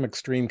course there's some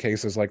extreme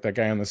cases like that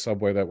guy on the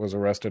subway that was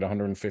arrested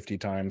 150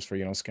 times for,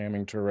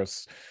 scamming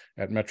tourists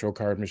at Metro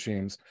card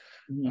machines.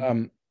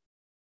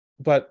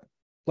 But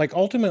like,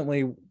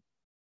 ultimately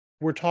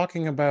we're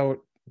talking about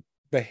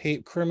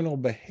criminal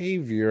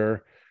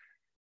behavior,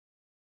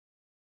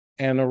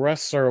 and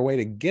arrests are a way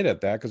to get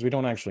at that, because we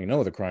don't actually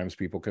know the crimes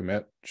people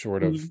commit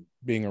short of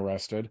being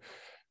arrested.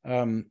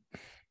 I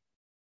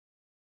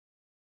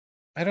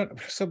don't.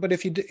 So, but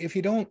if you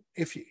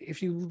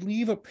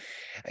leave a,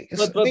 I'm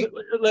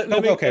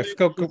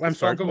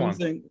sorry. Go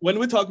on. When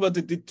we talk about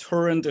the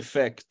deterrent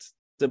effect,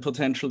 the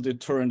potential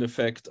deterrent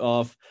effect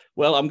of,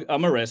 well,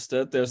 I'm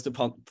arrested. There's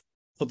the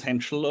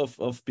potential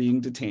of being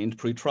detained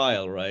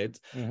pre-trial, right?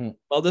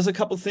 Well, there's a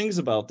couple things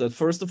about that.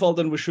 First of all,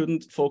 then we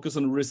shouldn't focus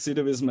on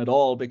recidivism at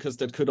all, because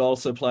that could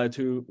also apply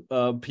to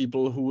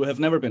people who have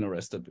never been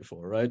arrested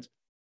before, right?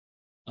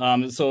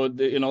 So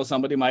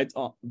somebody might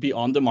be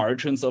on the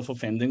margins of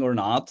offending or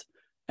not,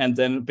 and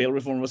then bail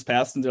reform was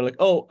passed, and they're like,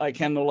 oh, I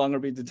can no longer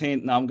be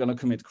detained. Now I'm going to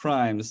commit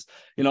crimes.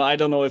 I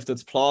don't know if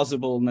that's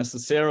plausible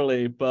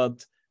necessarily,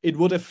 but it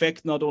would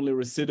affect not only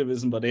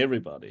recidivism but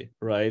everybody,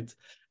 right?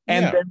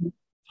 And then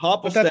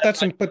but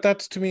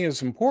that to me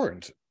is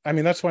important. I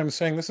mean, that's why I'm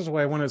saying this is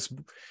why I want to.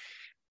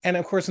 And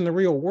of course, in the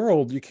real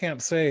world, you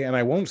can't say, and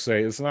I won't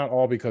say, it's not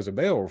all because of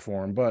bail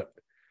reform. But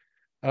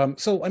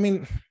so I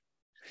mean,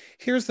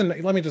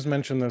 let me just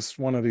mention this,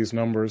 one of these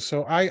numbers.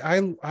 So I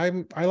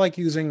like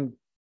using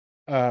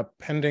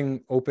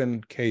pending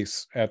open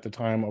case at the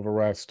time of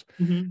arrest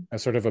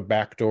as sort of a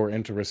backdoor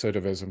into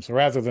recidivism. So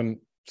rather than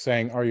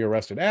saying, are you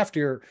arrested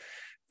after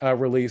you're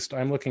released,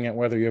 I'm looking at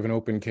whether you have an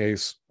open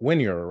case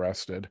when you're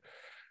arrested.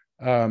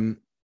 And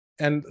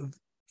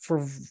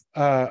for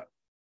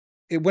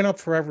it went up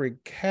for every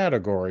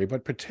category,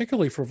 but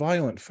particularly for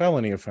violent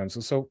felony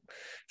offenses. So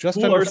just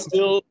who are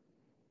still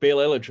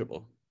bail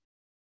eligible,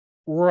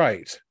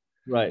 right?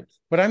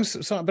 But I'm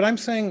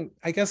saying,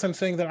 I guess I'm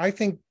saying that I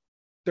think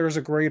there's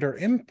a greater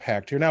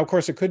impact here. Now, of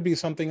course, it could be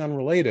something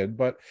unrelated,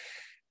 but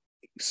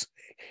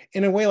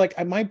in a way,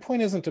 like, my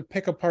point isn't to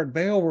pick apart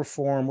bail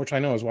reform, which I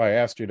know is why I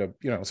asked you to,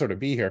 sort of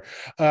be here,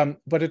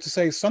 but it's to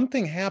say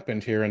something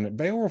happened here, and that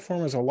bail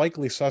reform is a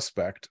likely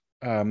suspect.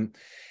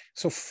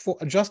 So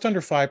just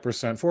under 5%,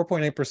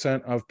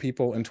 4.8% of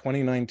people in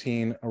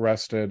 2019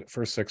 arrested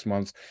for 6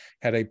 months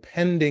had a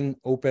pending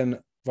open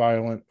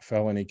violent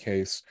felony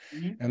case,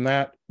 and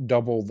that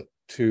doubled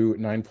to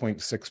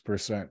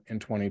 9.6% in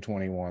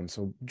 2021.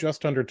 So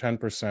just under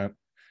 10%,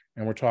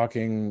 and we're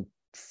talking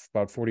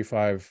about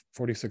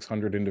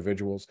 4,600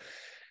 individuals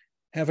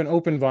have an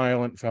open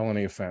violent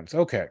felony offense.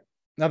 Okay.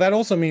 Now that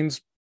also means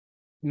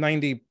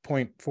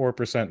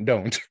 90.4%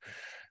 don't.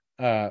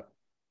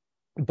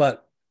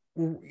 But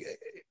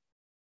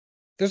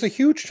there's a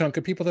huge chunk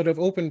of people that have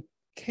open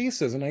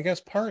cases. And I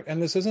guess and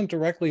this isn't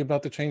directly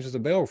about the changes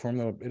of bail reform,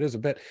 though it is a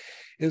bit,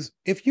 is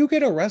if you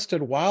get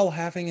arrested while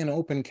having an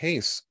open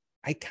case,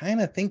 I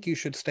kind of think you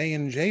should stay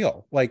in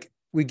jail. Like,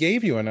 we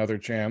gave you another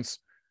chance.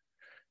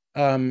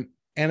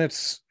 And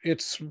it's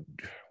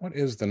what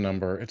is the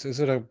number? Is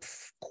it a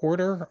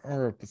quarter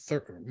or a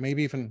third,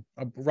 maybe even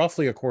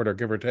roughly a quarter,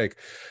 give or take,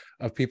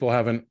 of people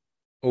have an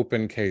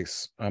open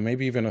case?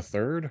 Maybe even a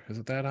third. Is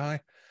it that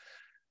high?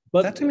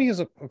 But that to me is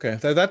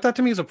that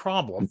to me is a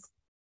problem.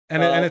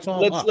 And it's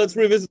all let's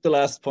revisit the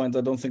last point.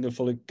 I don't think I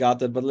fully got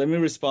that, but let me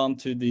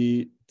respond to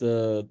the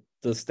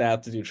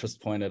stat that you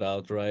just pointed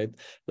out, right?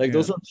 Like,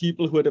 those are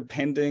people who had a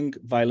pending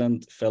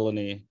violent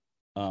felony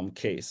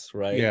case,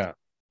 right? Yeah.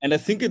 And I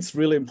think it's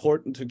really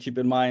important to keep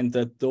in mind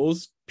that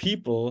those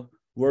people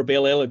were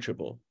bail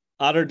eligible,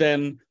 other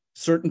than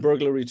certain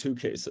burglary 2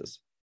 cases,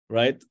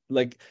 right?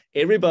 Like,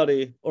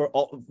 everybody, or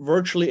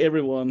virtually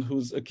everyone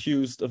who's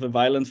accused of a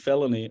violent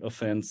felony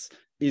offense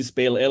is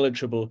bail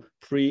eligible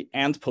pre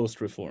and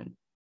post reform,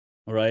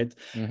 right?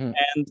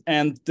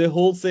 And the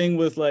whole thing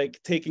with,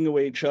 like, taking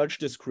away judge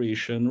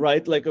discretion,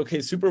 right? Like,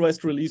 okay,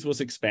 supervised release was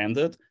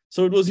expanded,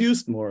 so it was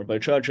used more by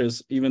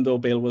judges, even though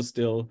bail was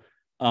still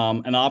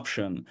an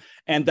option.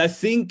 And I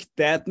think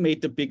that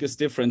made the biggest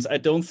difference. I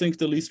don't think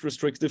the least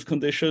restrictive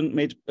condition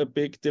made a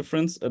big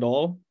difference at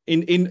all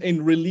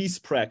in release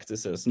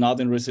practices, not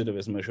in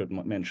recidivism, I should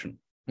mention.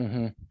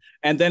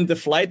 And then the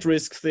flight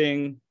risk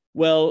thing,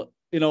 well,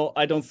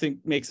 I don't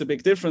think makes a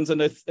big difference.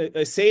 And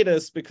I say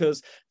this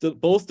because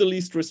both the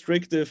least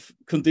restrictive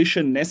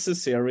condition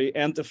necessary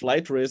and the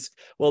flight risk,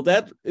 well,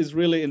 that is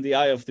really in the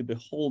eye of the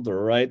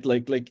beholder, right?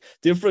 Like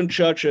different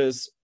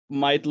judges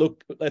might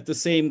look at the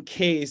same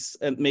case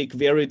and make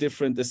very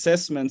different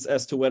assessments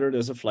as to whether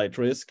there's a flight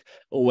risk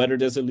or whether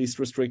there's a least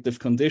restrictive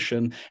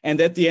condition. And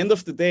at the end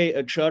of the day,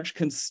 a judge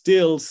can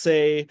still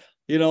say,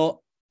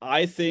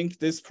 I think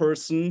this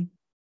person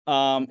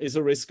is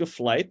a risk of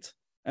flight,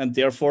 and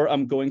therefore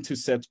I'm going to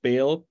set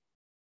bail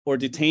or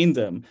detain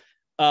them.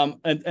 I'm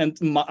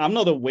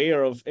not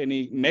aware of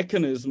any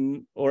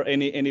mechanism or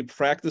any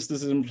practice that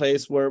is in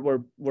place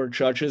where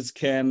judges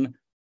can,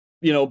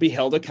 be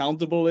held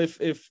accountable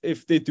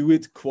if they do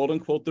it quote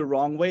unquote the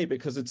wrong way,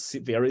 because it's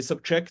very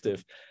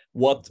subjective.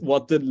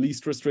 What the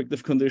least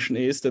restrictive condition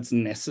is that's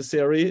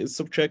necessary is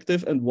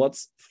subjective, and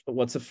what's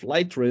a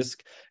flight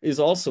risk is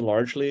also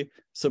largely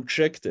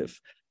subjective.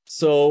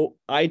 So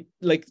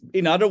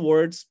in other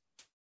words,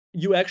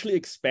 you actually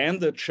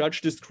expand the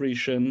judge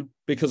discretion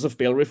because of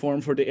bail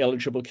reform for the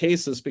eligible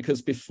cases,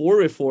 because before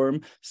reform,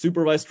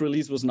 supervised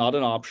release was not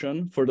an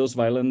option for those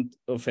violent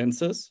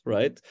offenses,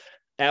 right?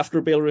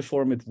 After bail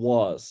reform, it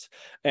was.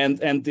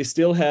 And they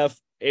still have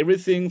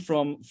everything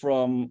from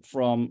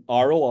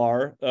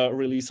ROR,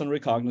 release on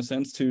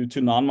recognizance, to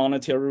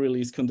non-monetary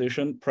release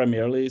condition,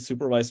 primarily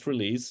supervised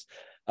release,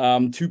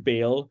 to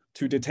bail,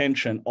 to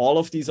detention. All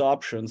of these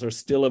options are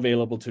still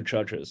available to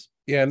judges.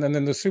 Yeah, and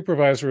then the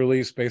supervised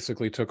release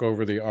basically took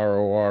over the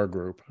ROR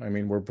group. I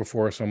mean, where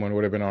before someone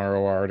would have been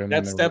ROR'd, and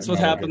that's what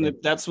happened.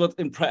 That's what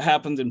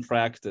happened in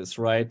practice,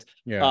 right?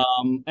 Yeah.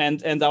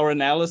 And our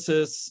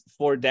analysis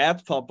for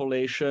that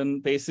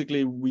population,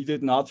 basically, we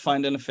did not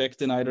find an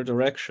effect in either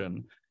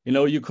direction.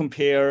 You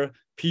compare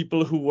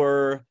people who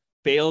were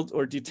bailed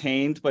or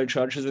detained by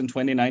judges in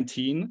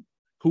 2019.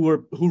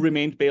 Who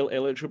remained bail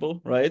eligible,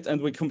 right?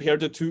 And we compared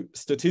the two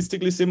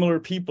statistically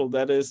similar people,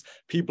 that is,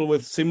 people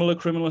with similar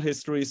criminal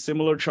history,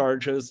 similar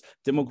charges,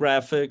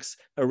 demographics,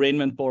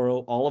 arraignment borrow,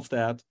 all of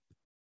that.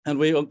 And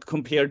we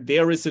compared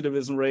their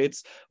recidivism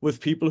rates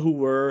with people who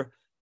were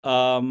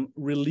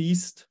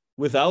released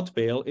without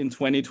bail in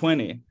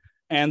 2020.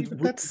 And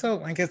that's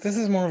so, I guess this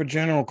is more of a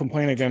general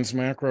complaint against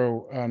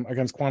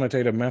against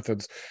quantitative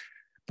methods.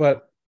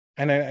 But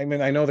and I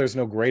mean, I know there's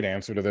no great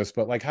answer to this,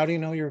 but how do you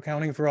know you're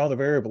accounting for all the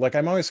variable?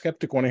 I'm always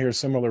skeptical when I hear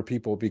similar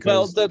people,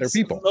 because they're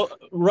people.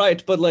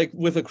 Right, but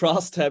with a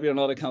crosstab, you're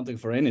not accounting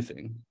for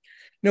anything.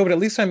 No, but at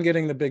least I'm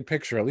getting the big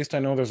picture. At least I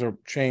know there's a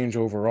change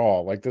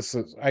overall. This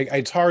is,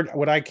 it's hard.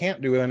 What I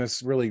can't do then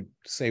is really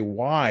say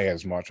why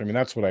as much. I mean,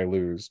 that's what I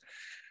lose.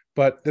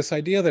 But this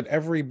idea that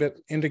every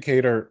bit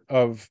indicator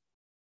of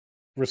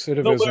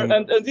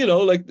recidivism,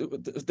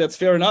 that's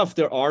fair enough.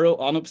 There are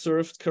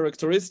unobserved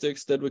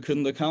characteristics that we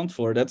couldn't account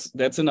for.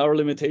 That's in our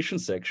limitation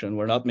section.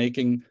 We're not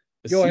making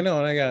I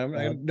know,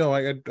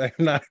 and I'm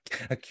not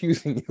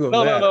accusing you of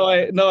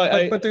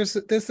that. But there's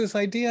this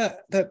idea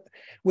that,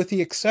 with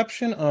the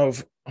exception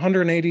of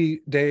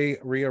 180-day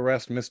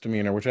rearrest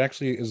misdemeanor, which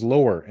actually is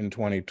lower in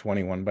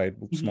 2021 by a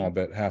small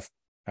bit, half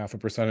a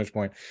percentage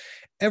point,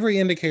 every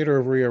indicator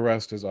of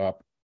rearrest is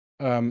up.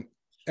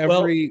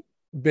 Every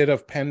bit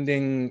of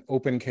pending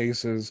open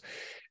cases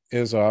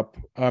is up.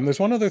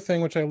 There's one other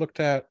thing which I looked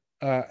at,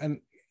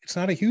 and it's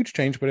not a huge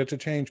change, but it's a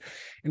change.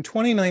 In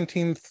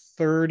 2019,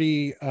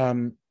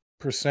 30%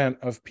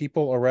 of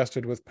people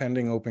arrested with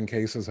pending open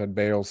cases had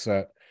bail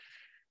set,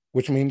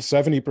 which means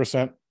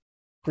 70%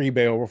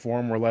 pre-bail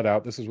reform were let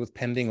out. This is with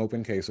pending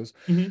open cases.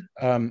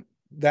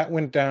 That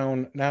went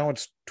down. Now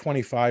it's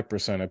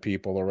 25% of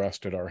people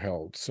arrested are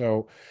held.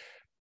 So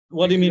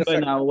what do you mean by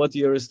now? What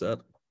year is that?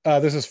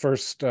 This is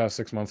first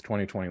 6 months,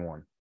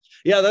 2021.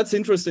 Yeah, that's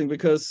interesting,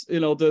 because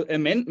the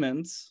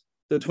amendments,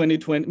 the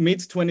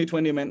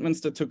mid-2020 amendments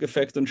that took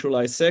effect on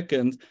July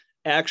 2nd,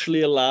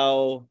 actually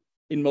allow,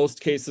 in most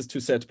cases, to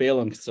set bail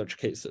on such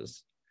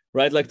cases,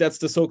 right? That's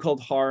the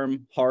so-called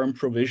harm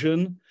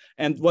provision.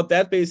 And what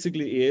that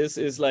basically is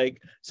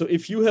so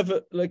if you have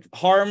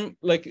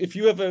if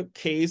you have a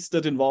case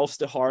that involves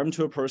the harm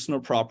to a person or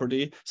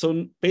property,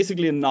 so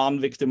basically a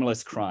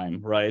non-victimless crime,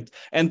 right?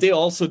 And they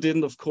also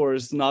didn't, of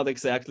course, not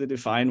exactly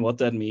define what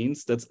that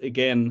means. That's,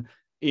 again,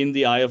 in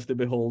the eye of the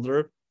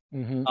beholder.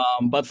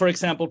 But for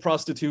example,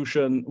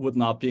 prostitution would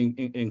not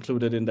be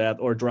included in that,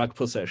 or drug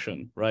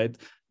possession, right?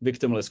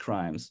 Victimless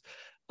crimes.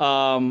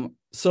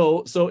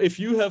 So if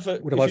you have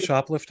what about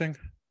shoplifting?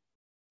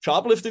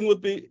 Shoplifting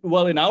would be,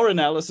 well, in our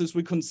analysis,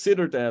 we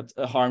consider that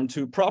a harm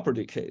to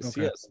property case.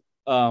 Okay. Yes.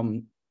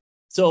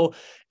 So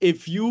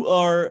if you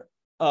are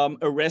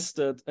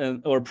arrested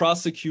or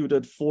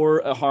prosecuted for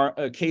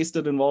a case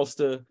that involves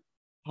the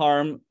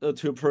harm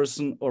to a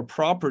person or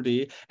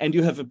property, and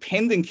you have a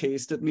pending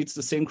case that meets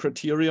the same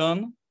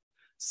criterion,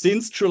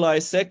 since July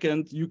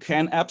 2nd, you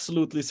can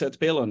absolutely set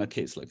bail on a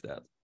case like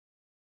that.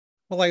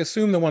 Well, I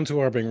assume the ones who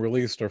are being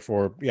released are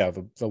for,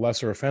 the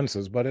lesser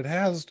offenses, but it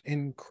has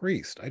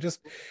increased.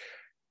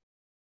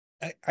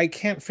 I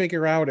can't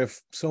figure out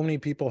if so many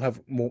people have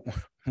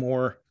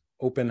more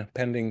open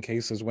pending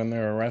cases when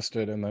they're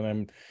arrested, and then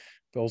I'm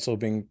also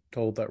being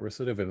told that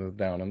recidivism is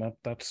down, and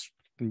that's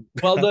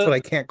what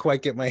I can't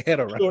quite get my head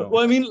around. Sure.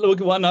 Well, I mean,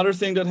 look, one other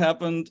thing that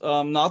happened,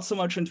 not so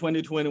much in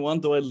 2021,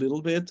 though a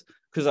little bit,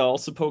 because I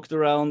also poked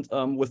around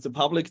with the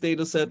public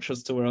data set,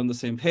 just so we're on the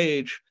same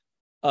page.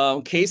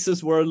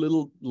 Cases were a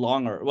little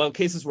longer. Well,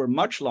 cases were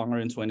much longer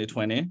in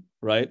 2020,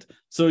 right?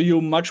 So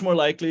you're much more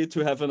likely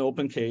to have an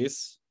open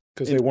case.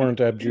 Because they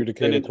weren't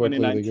adjudicated quickly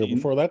the year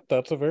before.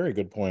 That's a very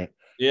good point.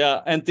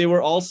 Yeah, and they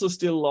were also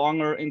still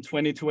longer in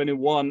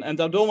 2021. And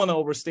I don't want to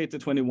overstate the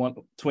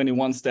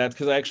 21 stat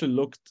because I actually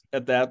looked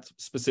at that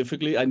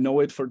specifically. I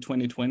know it for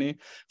 2020.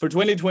 For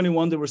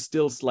 2021, they were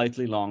still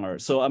slightly longer.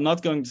 So I'm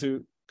not going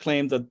to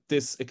claim that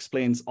this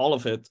explains all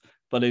of it,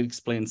 but it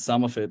explains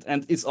some of it.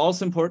 And it's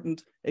also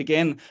important,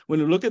 again, when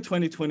you look at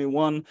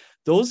 2021,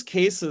 those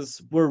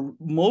cases were,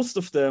 most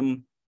of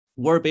them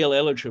were bail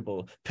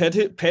eligible.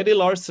 Petty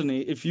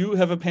larceny, if you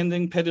have a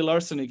pending petty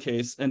larceny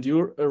case and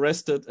you're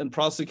arrested and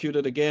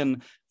prosecuted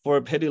again for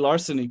a petty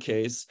larceny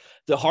case,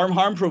 the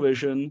harm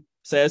provision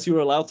says you're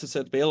allowed to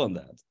set bail on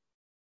that.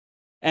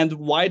 And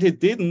why they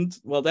didn't,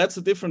 well, that's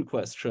a different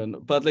question.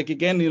 But like,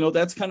 again, you know,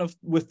 that's kind of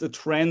with the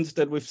trend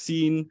that we've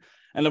seen.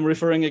 And I'm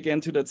referring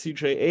again to that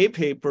CJA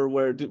paper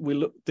where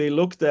they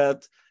looked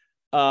at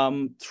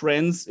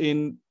trends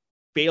in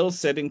bail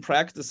setting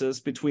practices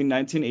between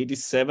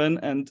 1987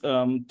 and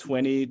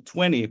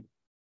 2020.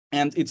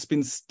 And it's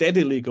been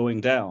steadily going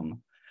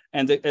down.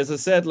 And as I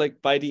said,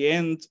 like by the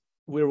end,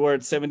 we were at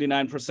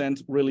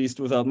 79%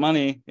 released without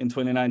money in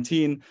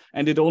 2019,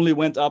 and it only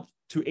went up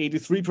to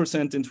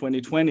 83% in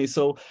 2020.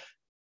 So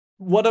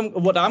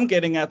what I'm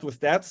getting at with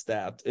that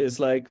stat is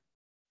like,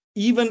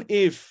 even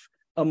if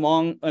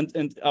among,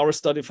 and our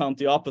study found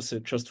the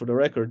opposite, just for the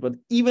record, but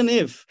even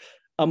if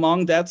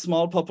among that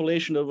small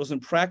population that was in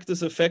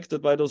practice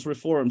affected by those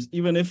reforms,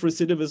 even if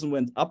recidivism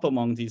went up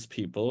among these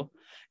people,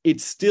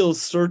 it still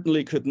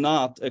certainly could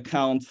not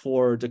account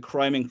for the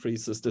crime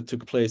increases that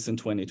took place in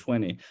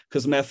 2020,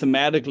 because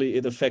mathematically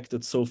it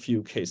affected so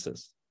few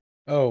cases.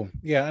 Oh,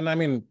 yeah. And I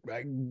mean,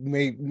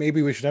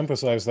 maybe we should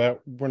emphasize that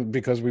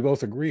because we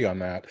both agree on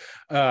that.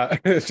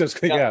 It's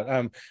just,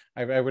 yeah,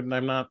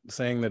 I'm not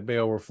saying that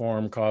bail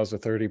reform caused a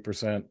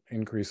 30%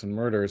 increase in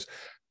murders.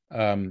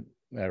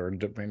 Or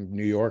in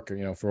New York,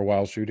 you know, for a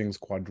while shootings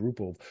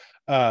quadrupled.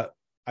 I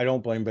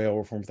don't blame bail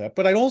reform for that.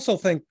 But I also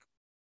think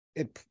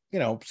it, you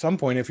know, at some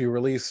point, if you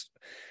release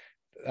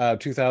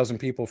 2,000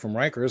 people from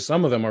Rikers,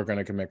 some of them are going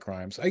to commit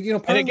crimes. You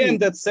know, and again,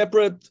 that's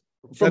separate.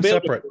 That's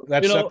separate.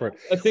 That's separate.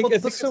 I think,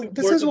 well, so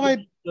this is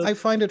why I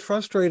find it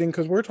frustrating,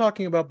 because we're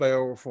talking about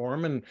bail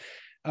reform,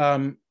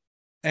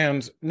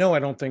 and no, I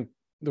don't think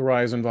the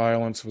rise in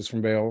violence was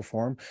from bail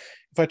reform.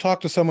 If I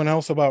talk to someone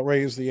else about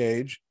raise the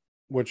age,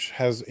 which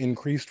has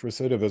increased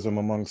recidivism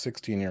among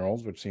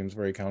 16-year-olds, which seems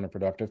very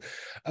counterproductive,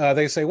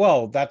 they say,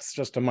 well, that's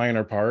just a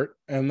minor part.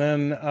 And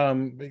then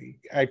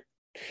I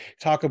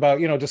talk about,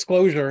 you know,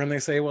 disclosure, and they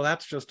say, well,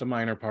 that's just a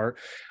minor part.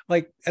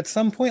 Like at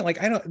some point,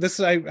 like I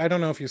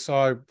don't know if you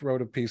saw, I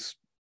wrote a piece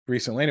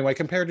recently anyway,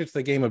 compared it to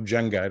the game of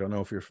Jenga. I don't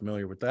know if you're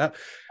familiar with that.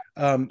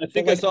 I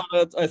think I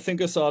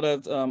saw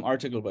that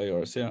article by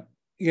yours.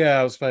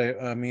 Yeah, it was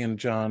by me and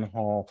John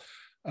Hall,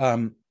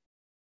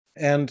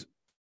 and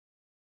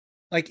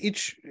like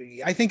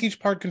I think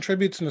each part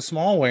contributes in a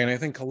small way, and I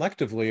think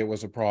collectively it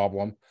was a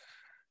problem.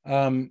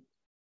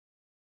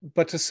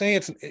 But to say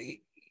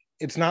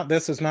it's not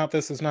this, it's not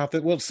this, it's not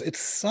that. Well, it's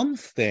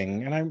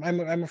something, and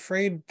I'm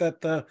afraid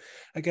that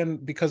again,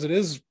 because it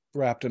is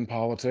wrapped in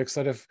politics,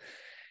 that if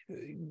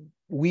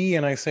we,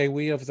 and I say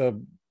we of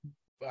the,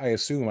 I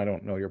assume, I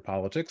don't know your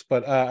politics,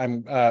 but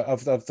I'm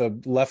of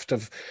the left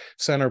of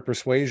center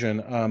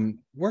persuasion,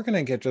 we're going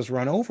to get just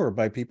run over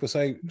by people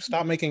say,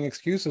 stop making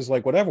excuses,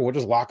 like whatever, we'll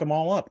just lock them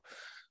all up.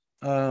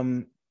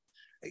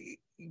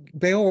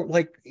 Bail,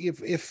 like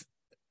if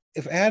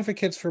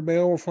advocates for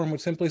bail reform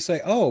would simply say,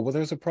 oh, well,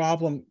 there's a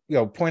problem, you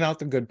know, point out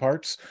the good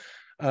parts,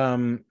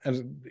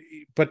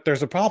 but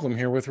there's a problem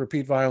here with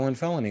repeat violent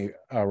felony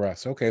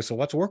arrests. Okay, so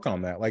let's work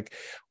on that. Like,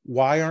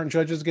 why aren't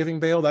judges giving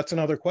bail? That's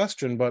another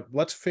question, but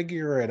let's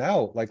figure it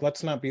out. Like,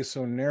 let's not be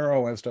so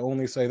narrow as to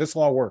only say this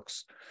law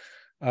works.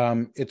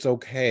 It's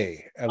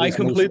okay. I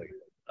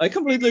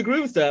completely agree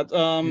with that.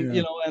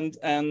 You know,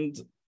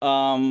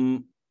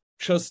 and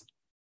just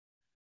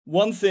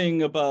one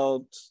thing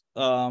about,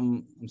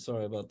 I'm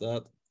sorry about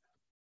that.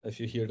 If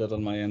you hear that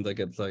on my end, I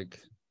get like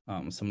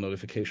some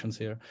notifications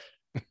here.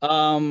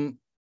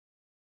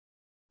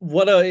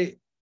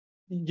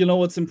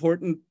 What's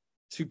important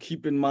to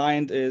keep in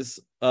mind is,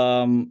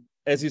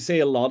 as you say,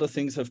 a lot of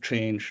things have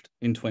changed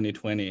in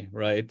 2020,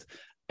 right?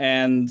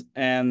 And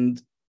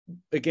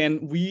again,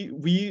 we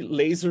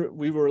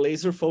were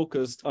laser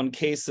focused on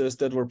cases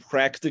that were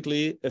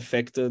practically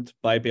affected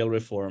by bail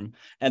reform,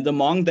 and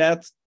among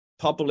that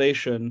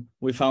population,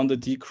 we found a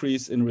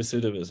decrease in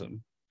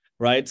recidivism.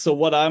 Right. So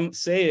what I'm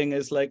saying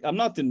is, like, I'm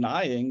not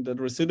denying that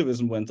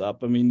recidivism went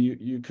up. I mean,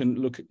 you can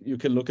look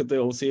at the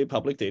OCA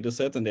public data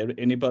set, and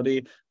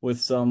anybody with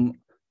some,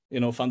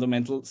 you know,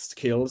 fundamental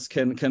skills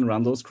can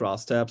run those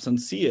crosstabs and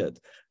see it.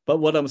 But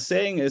what I'm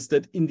saying is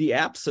that in the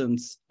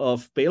absence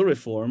of bail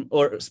reform,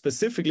 or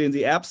specifically in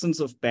the absence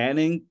of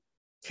banning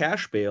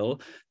cash bail,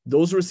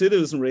 those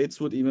recidivism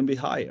rates would even be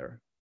higher.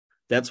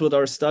 That's what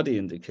our study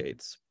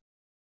indicates.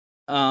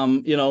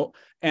 You know,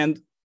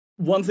 and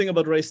one thing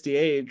about raise the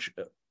age,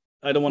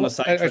 I don't want to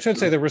sidetrack. I should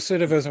say the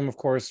recidivism, of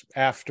course,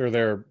 after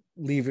they're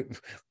leaving,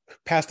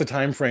 past the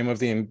time frame of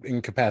the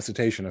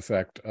incapacitation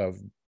effect of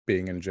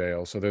being in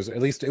jail. So there's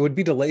at least, it would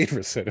be delayed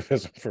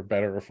recidivism for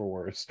better or for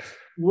worse.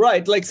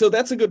 Right. Like, so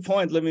that's a good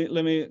point. Let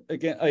me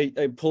again,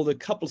 I pulled a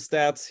couple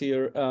stats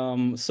here.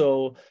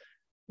 So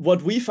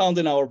what we found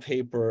in our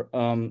paper,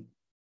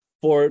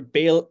 for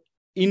bail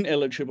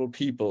ineligible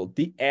people,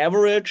 the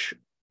average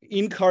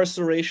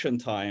incarceration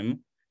time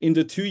in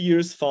the 2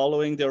 years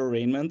following their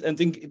arraignment, and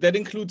that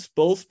includes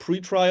both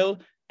pre-trial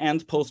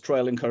and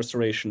post-trial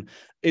incarceration.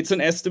 It's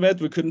an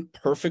estimate. We couldn't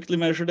perfectly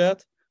measure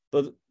that,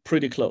 but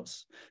pretty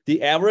close.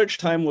 The average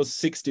time was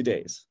 60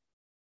 days.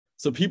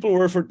 So people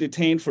were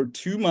detained for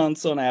 2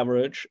 months on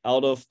average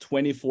out of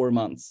 24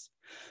 months.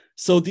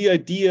 So the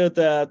idea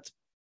that,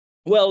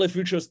 well, if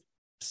we just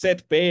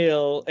set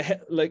bail,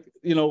 like,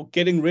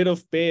 getting rid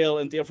of bail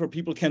and therefore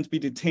people can't be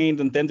detained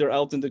and then they're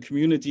out in the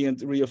community and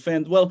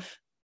reoffend, well,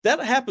 that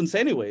happens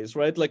anyways,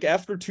 right? Like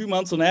after 2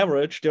 months on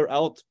average, they're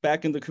out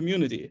back in the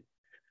community.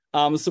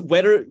 So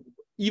whether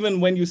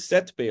even when you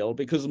set bail,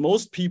 because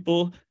most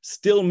people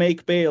still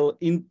make bail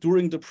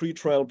during the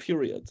pretrial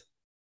period.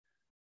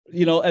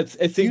 I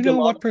think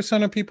what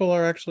percent of people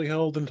are actually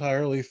held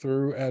entirely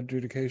through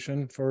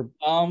adjudication for?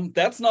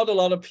 That's not a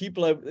lot of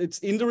people. It's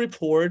in the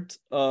report.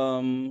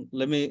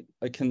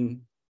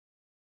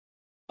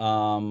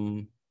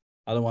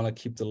 I don't want to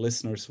keep the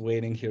listeners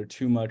waiting here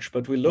too much,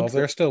 but we looked. Well,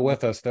 they're still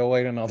with us. They'll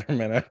wait another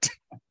minute.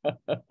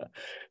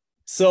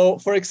 So,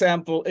 for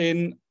example,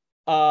 in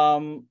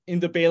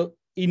the bail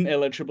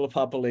ineligible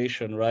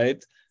population,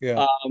 right?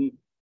 Yeah.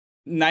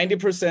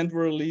 90%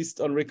 were released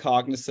on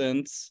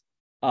recognizance.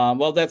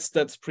 Well, that's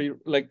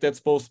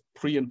both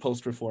pre and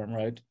post reform,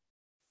 right?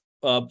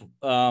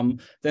 Then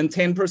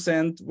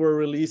 10% were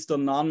released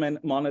on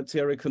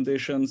non-monetary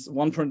conditions.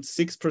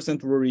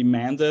 1.6% were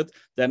remanded.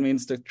 That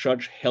means the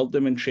judge held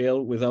them in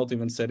jail without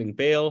even setting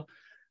bail.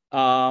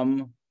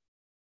 And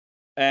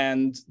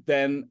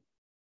then,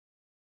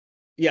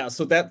 yeah,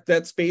 so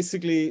that's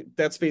basically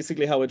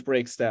how it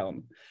breaks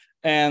down.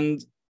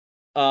 And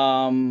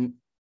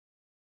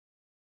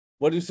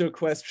what is your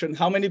question?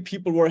 How many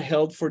people were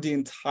held for the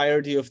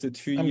entirety of the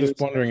 2 years? I'm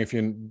just wondering if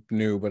you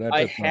knew, but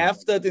I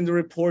have that in the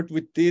report.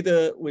 We did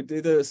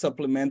a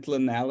supplemental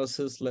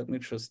analysis. Let me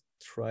just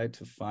try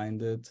to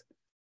find it.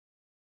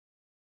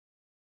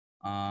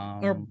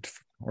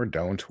 Or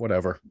don't,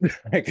 whatever.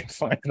 I can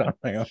find it on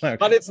my own.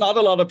 But it's not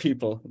a lot of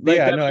people.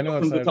 Yeah, no, I know.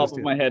 From the top of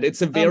my head,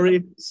 it's a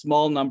very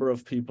small number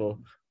of people.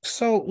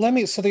 So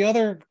the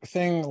other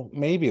thing,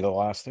 maybe the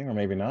last thing, or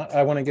maybe not,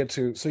 I want to get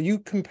to. So you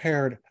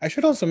compared, I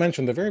should also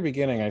mention the very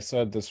beginning, I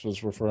said this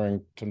was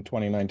referring to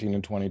 2019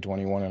 and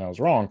 2021, and I was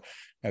wrong.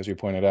 As you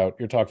pointed out,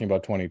 you're talking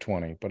about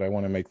 2020, but I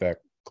want to make that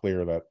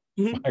clear that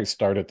I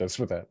started this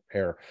with that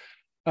error.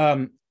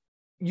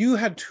 You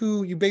had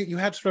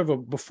sort of a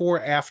before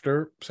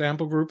after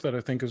sample group that I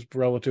think is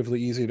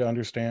relatively easy to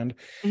understand.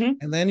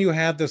 And then you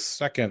had this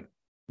second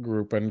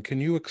group, and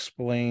can you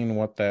explain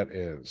what that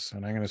is?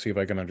 And I'm going to see if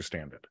I can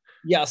understand it.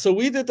 Yeah, so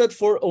we did that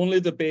for only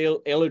the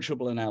bail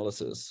eligible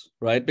analysis,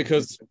 right?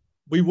 Because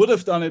we would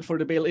have done it for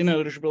the bail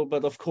ineligible,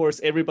 but of course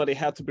everybody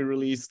had to be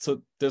released,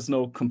 so there's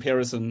no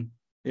comparison,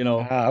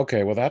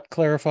 Okay, well that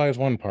clarifies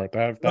one part.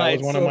 That right,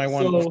 was one of my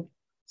one.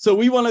 So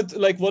we wanted,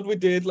 what we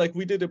did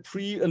a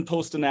pre and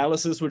post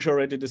analysis, which I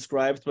already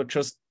described, but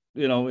just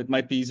it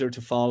might be easier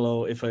to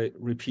follow if I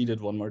repeat it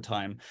one more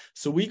time.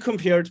 So we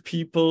compared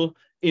people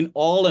in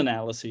all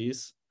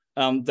analyses.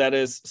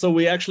 So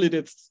we actually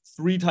did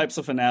 3 types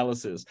of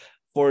analysis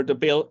for the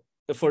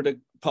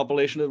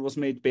population that was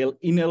made bail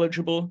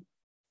ineligible,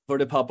 for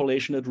the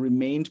population that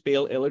remained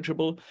bail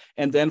eligible,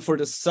 and then for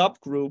the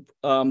subgroup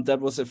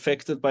that was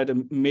affected by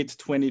the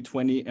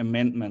mid-2020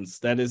 amendments.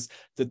 That is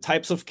the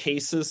types of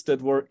cases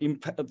that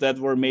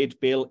were made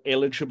bail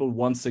eligible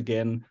once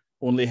again,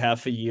 only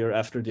half a year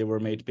after they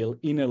were made bail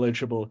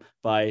ineligible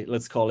by,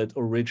 let's call it,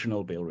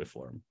 original bail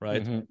reform,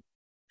 right?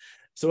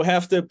 So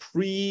have the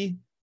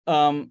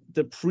pre-bail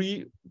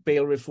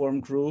reform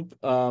group,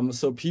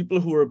 so people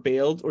who were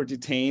bailed or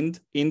detained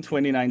in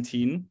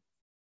 2019.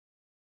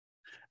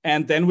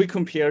 And then we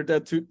compared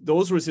that to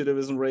those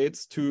recidivism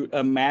rates to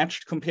a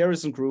matched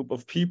comparison group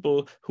of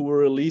people who were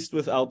released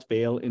without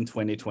bail in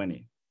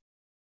 2020.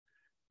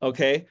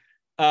 Okay.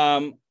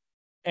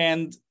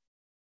 And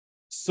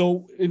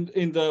so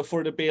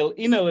for the bail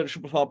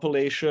ineligible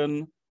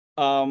population,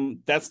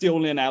 that's the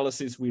only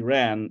analysis we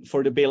ran.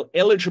 For the bail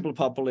eligible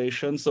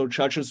population, so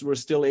judges were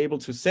still able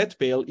to set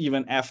bail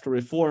even after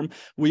reform,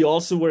 we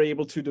also were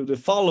able to do the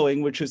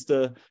following, which is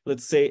the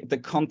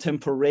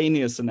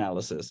contemporaneous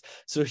analysis.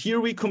 So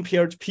here we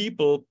compared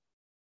people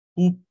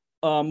who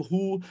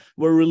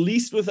were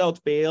released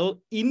without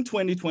bail in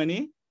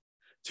 2020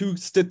 to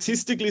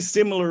statistically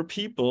similar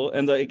people,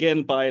 and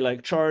again by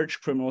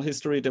charge, criminal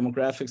history,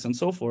 demographics, and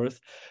so forth,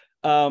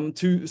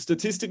 to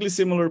statistically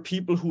similar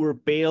people who were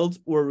bailed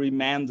or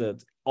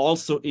remanded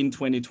also in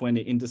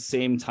 2020 in the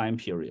same time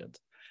period.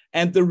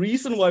 And the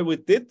reason why we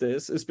did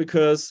this is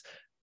because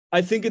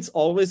I think it's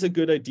always a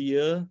good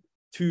idea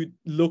to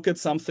look at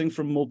something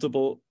from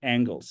multiple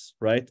angles,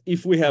 right?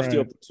 If we have the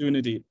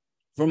opportunity.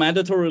 For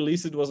mandatory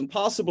release, it wasn't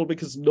possible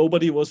because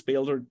nobody was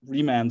bailed or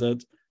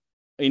remanded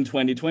in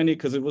 2020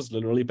 because it was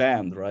literally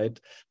banned, right?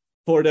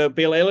 For the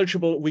bail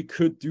eligible, we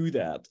could do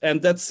that.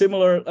 And that's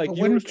similar. Like,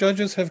 wouldn't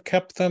judges have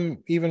kept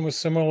them even with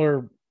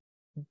similar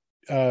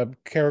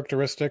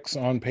characteristics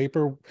on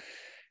paper?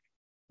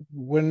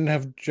 Wouldn't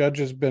have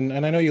judges been,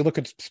 and I know you look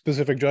at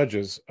specific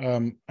judges,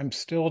 I'm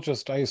still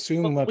just, I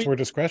assume that's where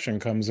discretion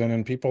comes in,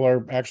 and people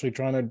are actually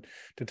trying to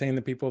detain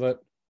the people that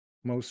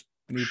most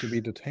need to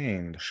be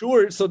detained.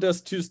 Sure. So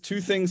there's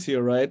two things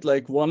here, right?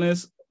 Like, one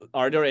is,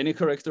 are there any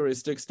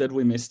characteristics that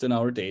we missed in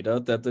our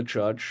data that the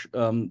judge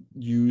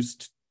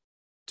used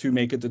to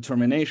make a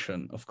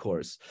determination, of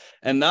course.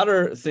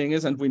 Another thing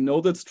is, and we know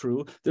that's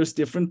true, there's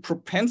different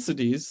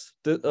propensities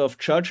of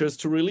judges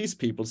to release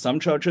people. Some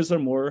judges are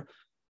more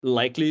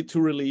likely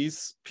to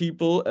release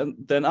people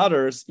than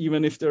others,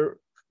 even if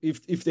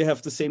they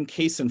have the same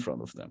case in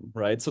front of them,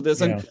 right? So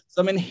there's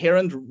some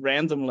inherent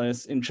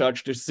randomness in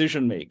judge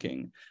decision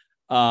making,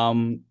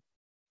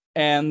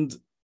 and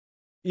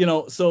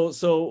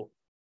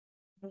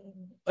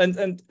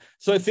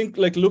so I think,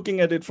 like, looking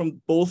at it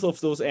from both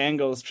of those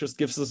angles just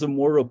gives us a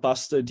more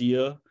robust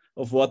idea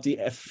of what the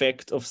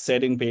effect of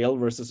setting bail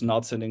versus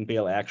not setting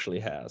bail actually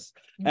has.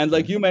 And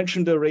like you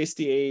mentioned, the Raise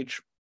the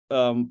Age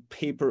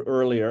paper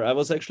earlier, I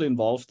was actually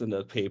involved in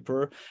that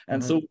paper.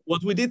 And so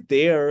what we did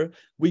there,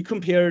 we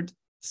compared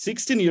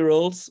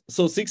 16-year-olds.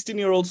 So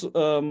 16-year-olds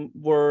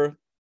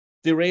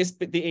they raised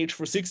the age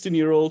for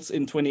 16-year-olds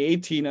in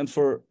 2018 and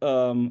for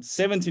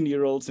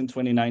 17-year-olds in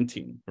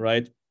 2019,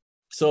 right?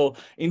 So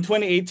in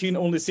 2018,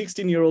 only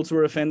 16-year-olds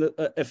were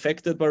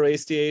affected by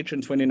Raise the Age.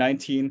 In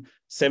 2019,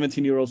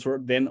 17-year-olds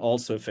were then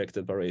also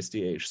affected by Raise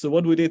the Age. So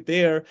what we did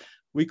there,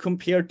 we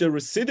compared the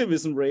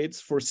recidivism rates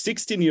for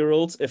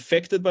 16-year-olds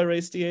affected by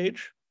Raise the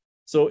Age,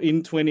 so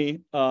in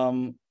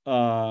 2018,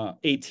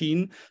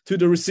 to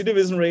the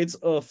recidivism rates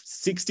of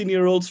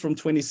 16-year-olds from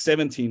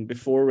 2017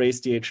 before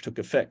Raise the Age took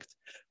effect.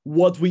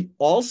 What we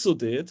also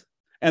did,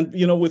 and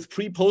with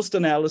pre-post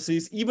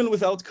analyses, even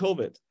without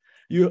COVID,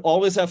 you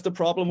always have the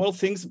problem, well,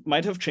 things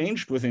might have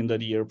changed within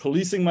that year.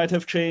 Policing might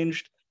have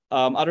changed.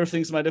 Other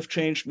things might have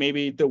changed.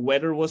 Maybe the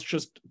weather was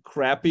just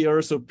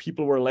crappier, so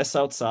people were less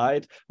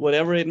outside,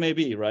 whatever it may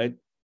be, right?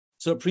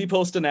 So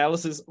pre-post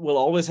analysis will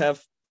always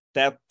have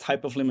that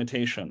type of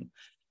limitation.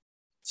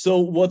 So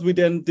what we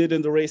then did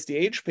in the Raise the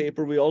Age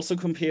paper, we also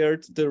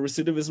compared the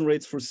recidivism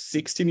rates for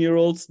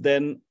 16-year-olds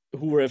then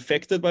who were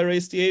affected by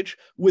Raise the Age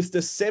with the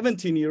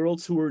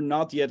 17-year-olds who were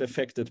not yet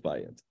affected by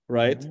it,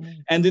 right?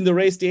 And in the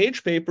Raise the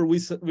Age paper,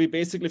 we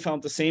basically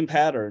found the same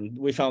pattern.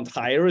 We found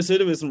higher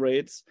recidivism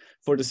rates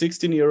for the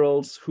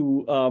 16-year-olds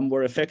who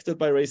were affected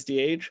by Raise the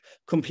Age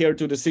compared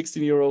to the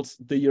 16-year-olds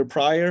the year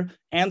prior,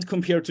 and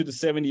compared to the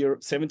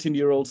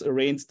 17-year-olds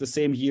arraigned the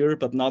same year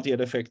but not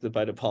yet affected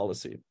by the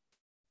policy.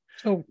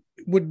 So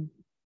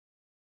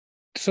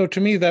to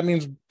me, that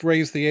means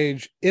Raise the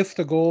Age, if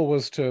the goal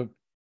was to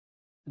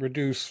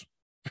reduce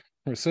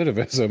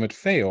recidivism, it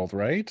failed,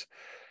 right?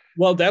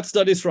 Well, that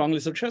study strongly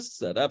suggests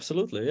that.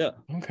 Absolutely, yeah.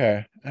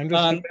 Okay. And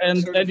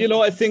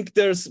I think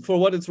there's, for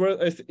what it's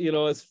worth,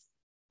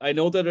 I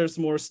know that there's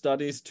more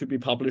studies to be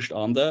published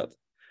on that,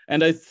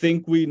 and I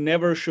think we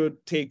never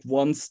should take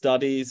one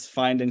study's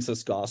findings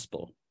as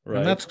gospel.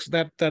 Right.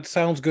 And that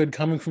sounds good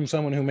coming from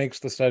someone who makes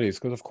the studies,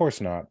 because of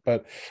course not.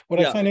 But what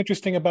I find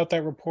interesting about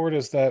that report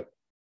is that,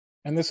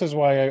 and this is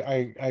why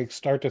I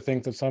start to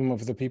think that some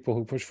of the people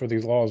who push for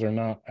these laws are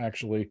not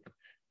actually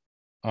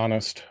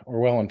honest or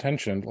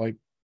well-intentioned. Like,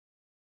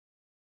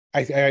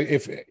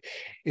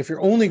 if your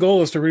only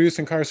goal is to reduce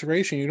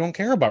incarceration, you don't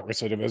care about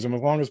recidivism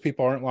as long as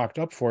people aren't locked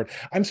up for it.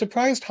 I'm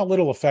surprised how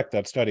little effect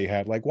that study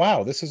had. Like,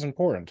 wow, this is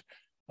important.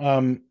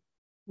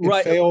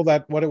 It failed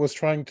at what it was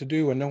trying to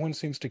do, and no one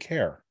seems to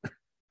care.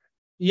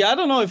 Yeah, I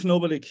don't know if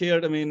nobody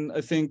cared. I mean,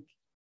 I think,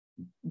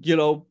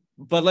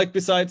 but like,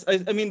 besides, I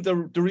mean, the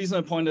reason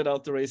I pointed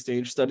out the Raise the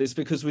Age study is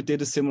because we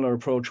did a similar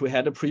approach. We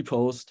had a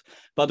pre-post,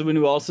 but when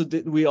we also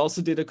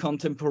did a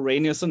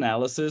contemporaneous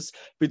analysis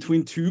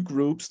between two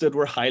groups that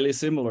were highly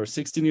similar,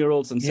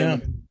 16-year-olds and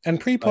 17. And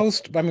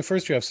pre-post, I mean,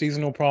 first you have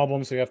seasonal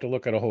problems, so you have to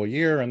look at a whole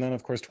year, and then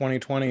of course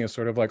 2020 is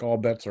sort of like all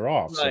bets are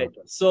off. Right.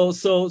 So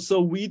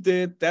we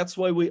did. That's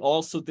why we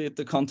also did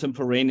the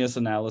contemporaneous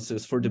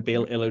analysis for the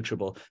bail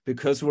eligible,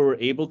 because we were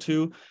able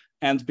to,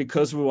 and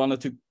because we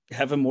wanted to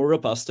have a more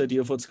robust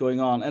idea of what's going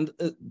on. And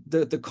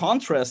the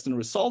contrast in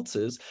results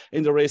is,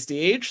 in the Raise the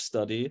Age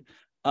study,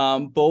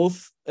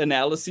 both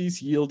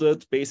analyses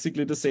yielded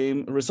basically the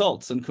same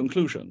results and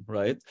conclusion,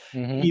 right?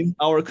 In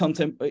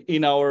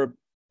our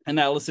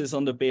analysis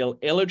on the bail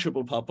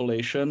eligible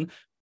population,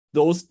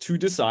 those two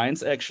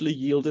designs actually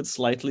yielded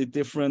slightly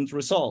different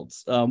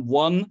results.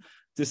 One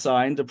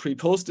design, the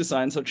pre-post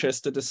design,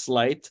 suggested a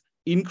slight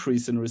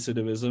increase in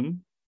recidivism.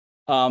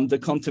 The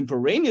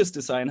contemporaneous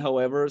design,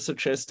 however,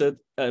 suggested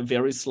a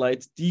very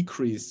slight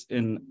decrease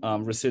in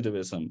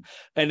recidivism.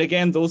 And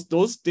again,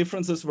 those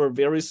differences were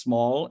very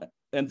small,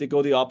 and they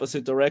go the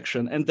opposite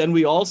direction. And then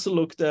we also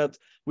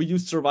we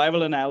used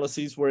survival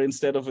analyses where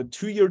instead of a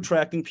 2-year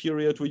tracking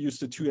period, we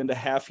used a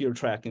 2.5-year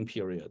tracking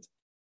period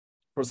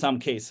for some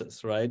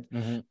cases, right?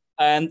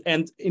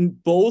 And in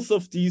both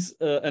of these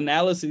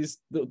analyses,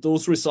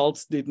 those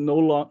results did no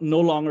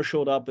longer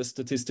showed up as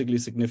statistically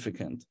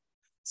significant.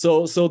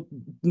 So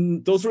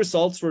those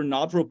results were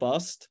not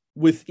robust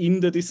within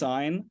the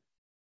design,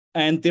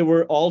 and they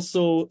were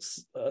also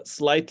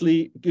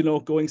slightly,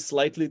 going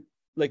slightly,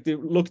 like they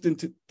went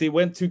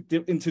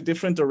into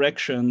different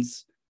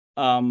directions,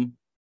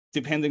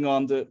 depending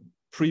on the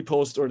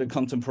pre-post or the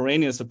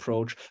contemporaneous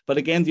approach. But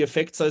again, the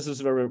effect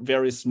sizes were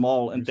very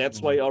small, and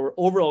that's why our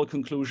overall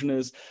conclusion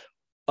is,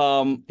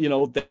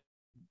 that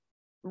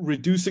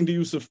reducing the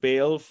use of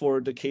bail for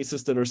the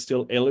cases that are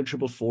still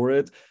eligible for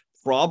it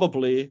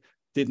probably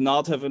did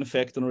not have an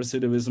effect on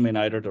recidivism in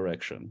either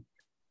direction.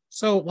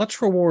 So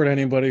let's reward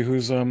anybody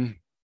who's been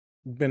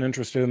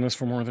interested in this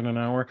for more than an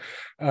hour.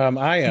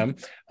 I am,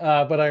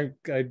 but I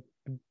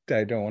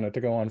don't want it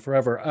to go on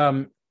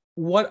forever.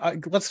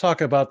 Let's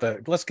talk about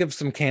let's give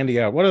some candy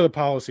out. What are the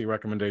policy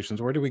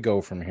recommendations? Where do we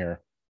go from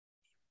here?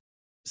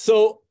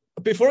 So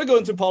before I go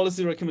into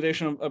policy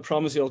recommendation, I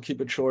promise you I'll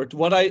keep it short.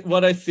 What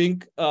I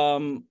think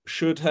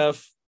should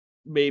have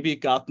maybe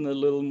gotten a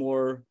little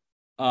more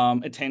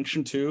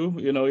attention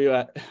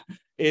to,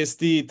 is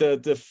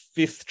the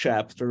fifth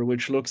chapter,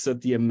 which looks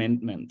at the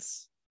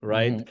amendments,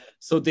 right? Mm-hmm.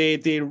 So they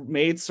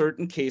made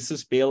certain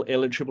cases bail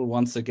eligible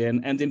once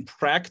again. And in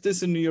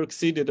practice in New York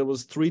City, there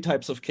was 3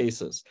 types of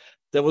cases.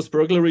 There was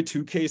burglary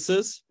 2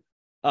 cases,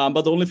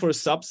 but only for a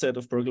subset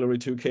of burglary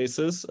 2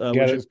 cases. We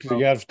got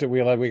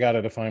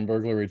to define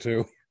burglary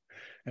 2.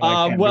 And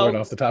I can't do it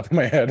off the top of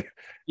my head.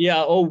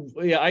 Yeah. Oh,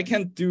 yeah. I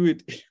can't do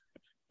it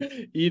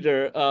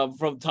either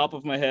from the top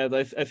of my head.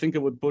 I think I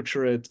would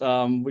butcher it.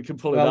 We can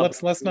pull it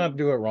up. Let's not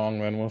do it wrong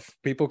then. Well,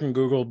 people can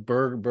Google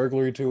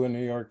burglary 2 in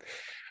New York.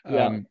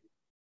 Yeah.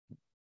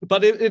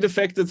 But it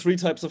affected 3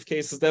 types of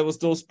cases. There was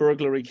those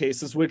burglary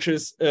cases, which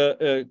is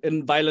a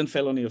violent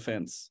felony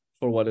offense,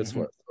 for what it's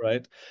worth,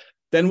 right?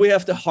 Then we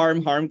have the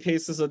harm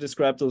cases. I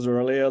described those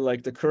earlier.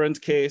 Like the current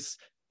case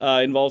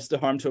involves the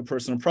harm to a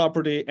person or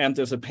property, and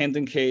there's a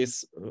pending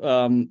case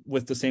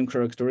with the same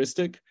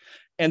characteristic.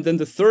 And then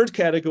the third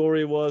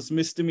category was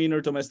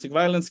misdemeanor domestic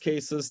violence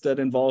cases that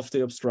involve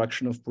the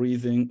obstruction of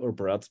breathing or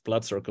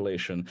blood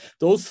circulation.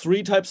 Those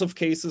 3 types of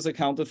cases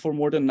accounted for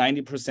more than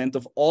 90%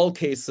 of all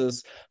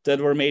cases that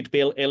were made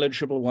bail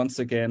eligible once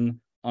again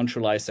on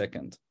July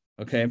 2nd.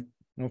 Okay.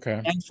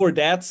 And for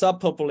that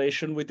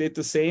subpopulation, we did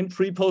the same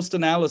pre-post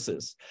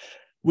analysis.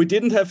 We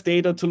didn't have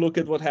data to look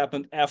at what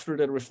happened after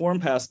that reform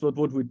passed, but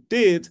what we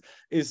did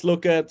is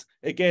look at,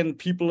 again,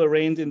 people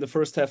arraigned in the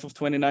first half of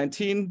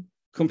 2019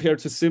 compared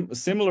to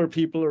similar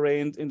people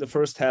arraigned in the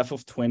first half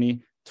of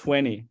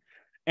 2020.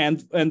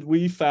 And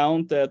we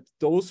found that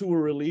those who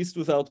were released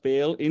without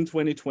bail in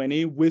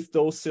 2020 with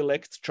those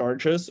select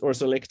charges or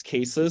select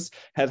cases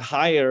had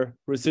higher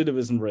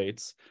recidivism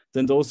rates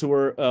than those who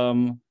were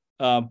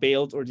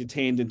bailed or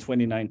detained in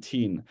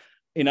 2019.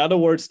 In other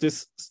words,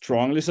 this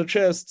strongly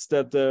suggests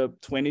that the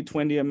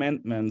 2020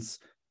 amendments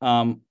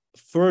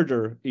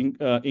further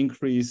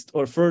increased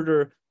or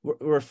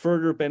were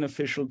further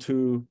beneficial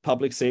to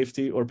public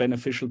safety or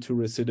beneficial to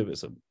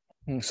recidivism.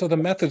 So the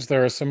methods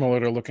there are similar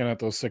to looking at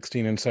those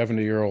 16 and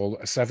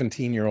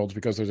 17-year-olds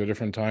because there's a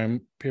different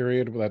time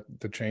period that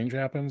the change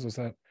happens. Is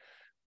that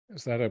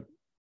a?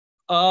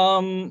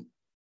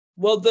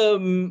 Well,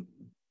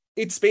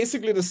 it's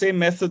basically the same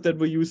method that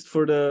we used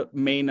for the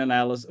main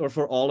analysis or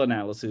for all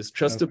analysis,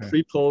 just the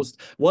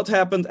pre-post. What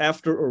happened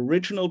after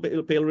original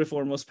bail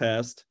reform was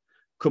passed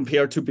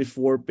compared to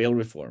before bail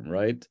reform,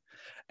 right?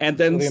 And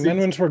then the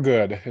amendments were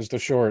good, is the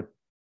short.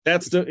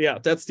 That's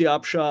the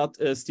upshot.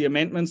 Is the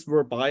amendments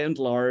were by and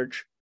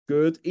large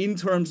good in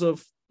terms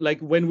of like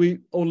when we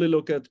only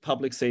look at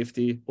public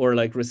safety or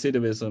like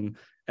recidivism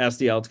as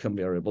the outcome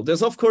variable.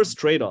 There's of course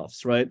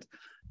trade-offs, right?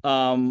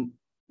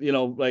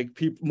 Like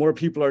more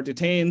people are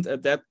detained,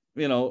 that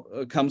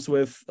comes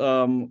with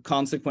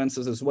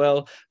consequences as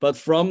well. But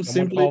from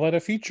simply call that a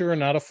feature,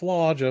 not a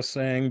flaw. Just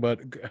saying,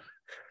 but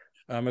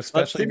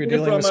especially if you're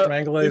dealing with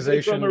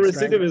strangulation, from a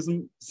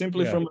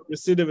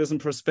recidivism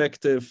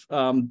perspective,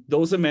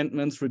 those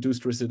amendments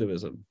reduced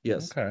recidivism.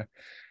 Yes. Okay.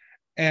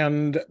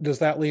 And does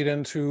that lead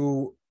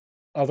into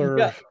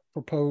other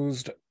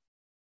proposed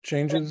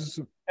changes?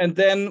 And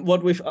then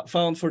what we've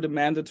found for the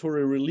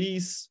mandatory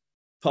release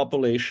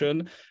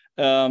population,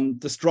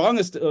 the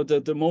strongest,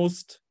 the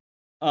most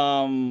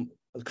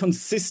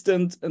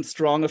consistent and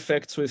strong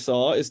effects we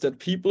saw is that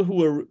people who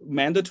were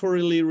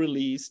mandatorily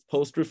released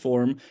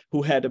post-reform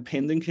who had a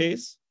pending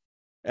case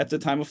at the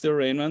time of the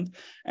arraignment,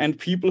 and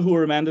people who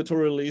were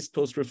mandatorily released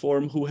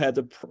post-reform who had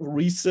a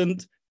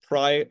recent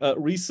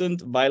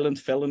violent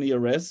felony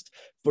arrest,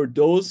 for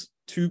those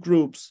 2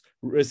 groups,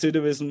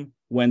 recidivism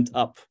went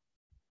up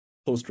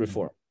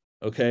post-reform.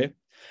 Okay.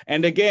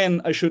 And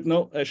again, I should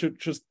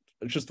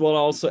just want to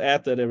also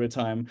add that every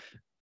time,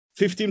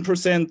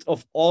 15%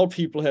 of all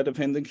people had a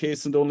pending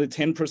case and only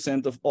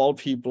 10% of all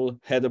people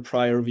had a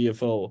prior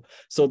VFO.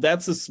 So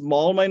that's a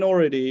small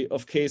minority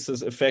of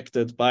cases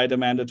affected by the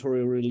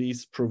mandatory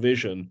release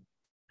provision.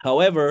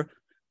 However,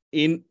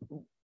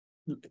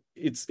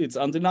 it's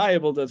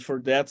undeniable that for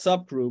that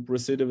subgroup,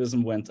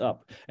 recidivism went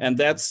up. And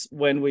that's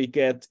when we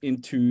get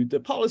into the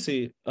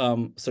policy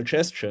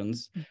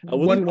suggestions.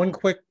 One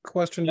quick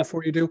question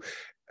before you do.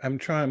 I'm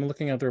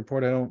looking at the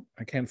report.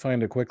 I can't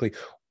find it quickly.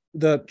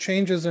 The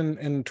changes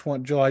in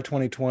July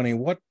 2020,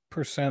 what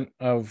percent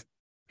of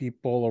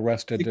people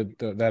arrested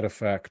did that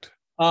affect?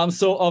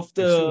 So of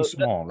the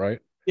small, right?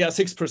 Yeah,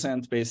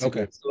 6%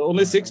 basically. Okay. So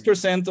only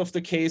 6% of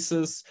the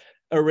cases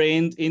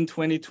arraigned in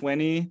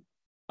 2020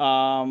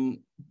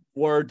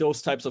 were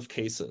those types of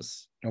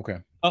cases. Okay.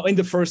 In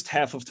the first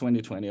half of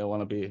 2020, I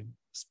want to be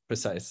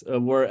precise,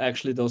 were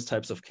actually those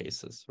types of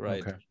cases,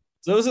 right? Okay.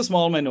 So it was a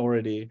small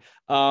minority.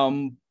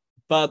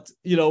 But,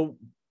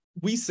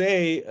 we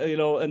say,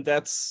 and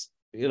that's,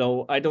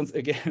 I don't,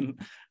 again,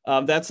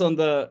 that's on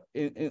the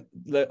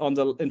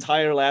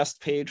entire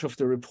last page of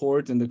the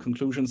report in the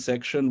conclusion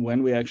section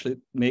when we actually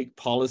make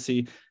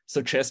policy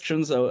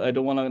suggestions. I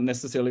don't want to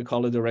necessarily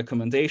call it a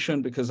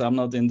recommendation because I'm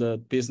not in the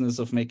business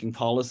of making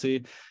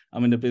policy.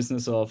 I'm in the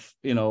business of,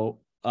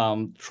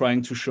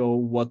 trying to show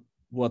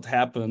what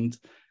happened,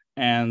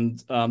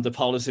 and the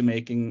policy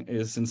making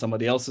is in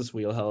somebody else's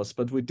wheelhouse.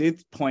 But we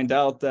did point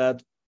out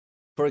that,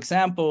 for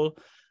example,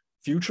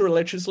 future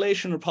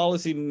legislation or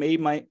policy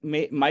might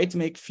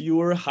make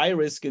fewer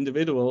high-risk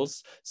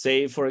individuals,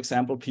 say, for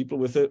example, people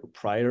with a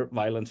prior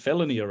violent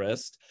felony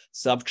arrest,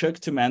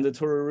 subject to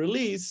mandatory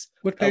release.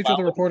 What page of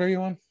the report are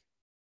you on?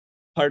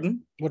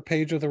 Pardon? What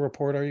page of the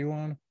report are you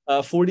on?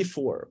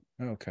 44.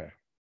 Okay.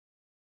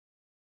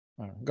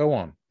 Go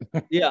on.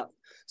 Yeah.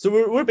 So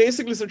we're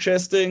basically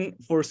suggesting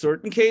for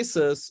certain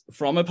cases,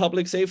 from a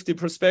public safety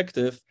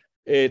perspective,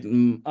 it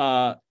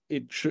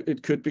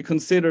could be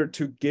considered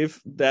to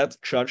give that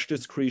judge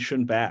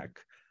discretion back,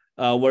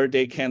 where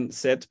they can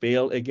set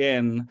bail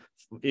again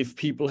if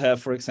people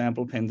have, for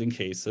example, pending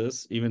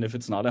cases, even if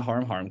it's not a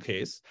harm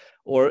case,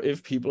 or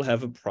if people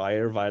have a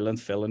prior violent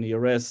felony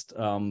arrest.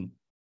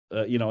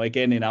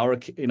 Again, in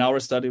our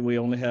study, we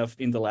only have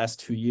in the last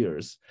 2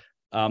 years.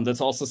 That's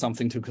also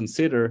something to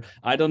consider.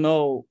 I don't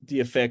know the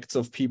effects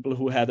of people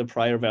who had a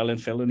prior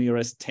violent felony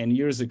arrest 10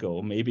 years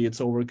ago. Maybe it's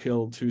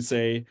overkill to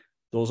say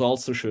those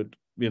also should,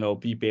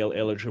 be bail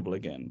eligible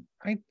again.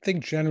 I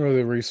think generally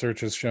the research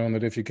has shown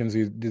that if you can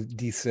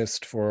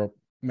desist for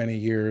many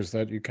years,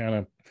 that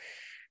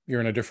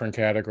you're in a different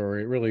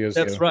category. It really is.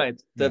 That's right.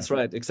 That's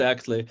right.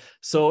 Exactly.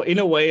 So in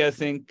a way, I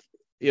think,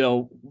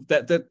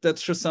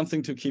 that's just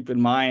something to keep in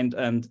mind.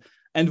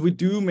 And we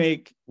do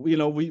make, we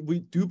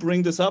do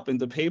bring this up in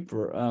the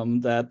paper,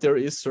 that there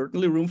is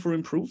certainly room for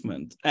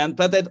improvement.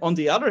 But that on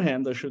the other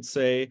hand, I should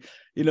say,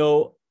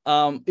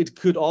 it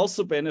could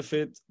also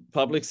benefit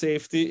public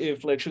safety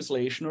if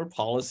legislation or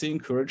policy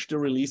encouraged the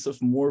release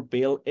of more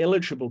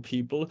bail-eligible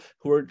people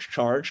who are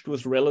charged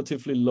with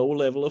relatively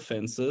low-level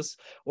offenses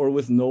or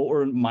with no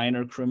or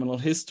minor criminal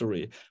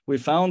history. We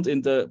found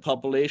in the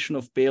population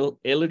of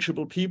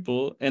bail-eligible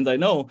people, and I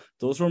know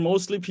those were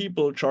mostly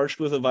people charged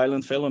with a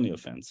violent felony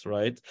offense,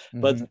 right?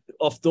 Mm-hmm. But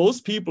of those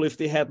people, if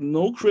they had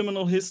no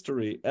criminal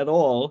history at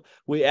all,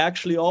 we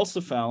actually also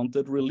found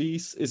that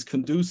release is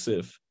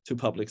conducive to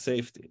public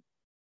safety.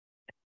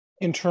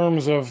 In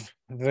terms of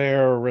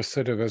their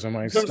recidivism,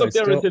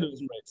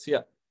 recidivism rates, yeah.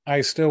 I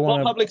still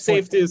want public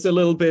safety is a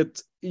little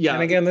bit, yeah.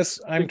 And again,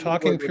 I'm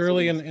talking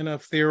purely in a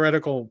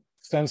theoretical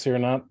sense here,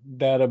 not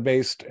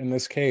data-based in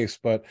this case,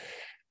 but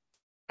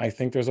I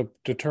think there's a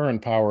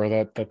deterrent power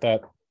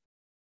that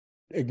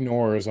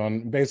ignores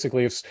on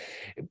basically, if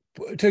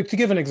to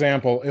give an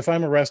example, if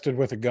I'm arrested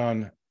with a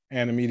gun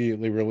and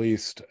immediately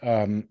released,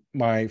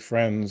 my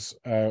friends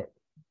are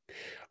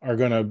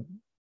going to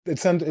it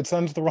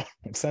sends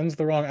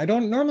the wrong. I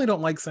normally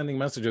don't like sending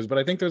messages, but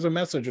I think there's a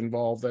message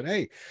involved that,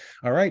 hey,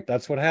 all right,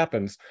 that's what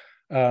happens.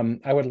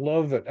 I would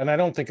love it, and I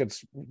don't think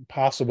it's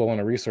possible on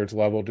a research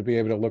level to be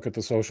able to look at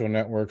the social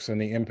networks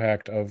and the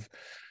impact of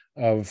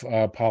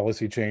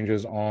policy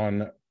changes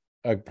on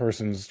a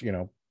person's,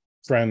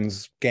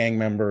 friends, gang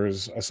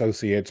members,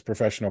 associates,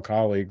 professional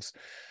colleagues.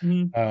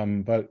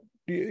 Mm-hmm. But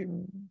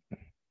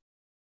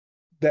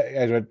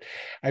that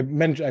I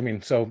mentioned. I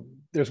mean, so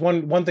there's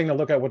one thing to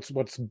look at what's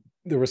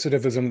the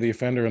recidivism of the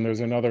offender, and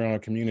there's another on a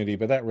community,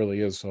 but that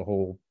really is a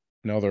whole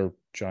another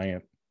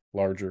giant,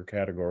 larger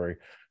category.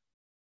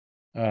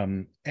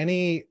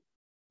 Anything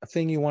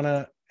you want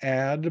to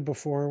add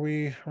before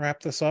we wrap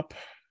this up?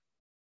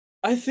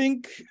 I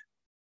think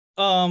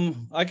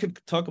I could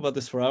talk about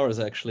this for hours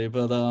actually,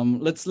 but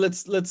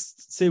let's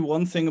say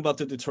one thing about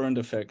the deterrent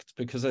effect,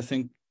 because I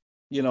think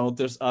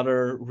there's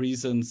other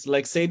reasons.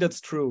 Like, say that's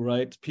true,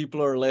 right?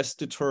 People are less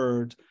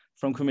deterred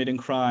from committing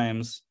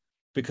crimes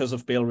because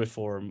of bail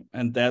reform,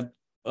 and that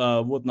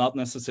would not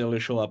necessarily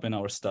show up in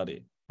our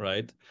study,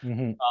 right?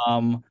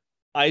 Mm-hmm.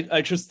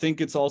 I just think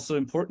it's also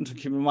important to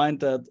keep in mind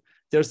that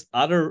there's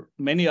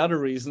many other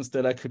reasons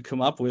that I could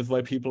come up with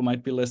why people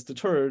might be less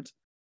deterred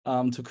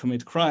to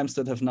commit crimes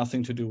that have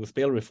nothing to do with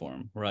bail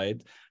reform, right?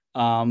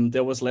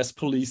 There was less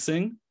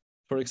policing,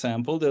 for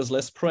example. There's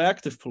less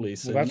proactive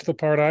policing. Well, that's the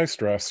part I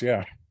stress,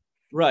 yeah.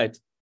 Right.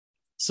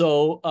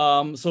 So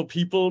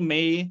people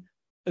may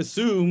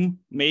assume,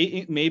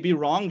 maybe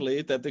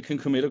wrongly, that they can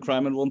commit a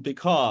crime and won't be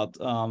caught.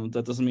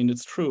 That doesn't mean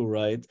it's true,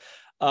 right?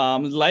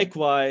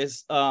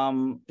 Likewise,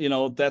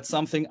 that's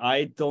something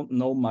I don't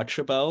know much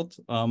about.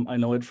 I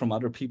know it from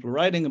other people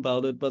writing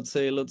about it, but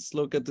say, let's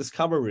look at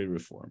discovery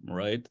reform,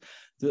 right?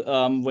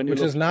 Which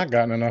has not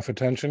gotten enough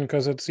attention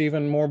because it's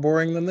even more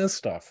boring than this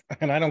stuff.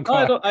 And I don't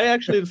call I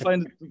actually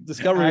find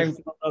discovery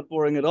reform not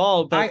boring at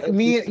all. But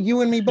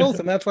you and me both,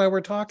 and that's why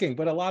we're talking.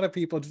 But a lot of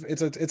people,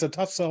 it's a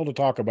tough sell to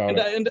talk about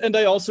it. And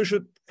I also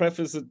should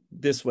preface it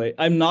this way: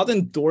 I'm not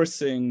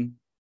endorsing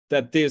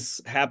that this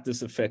had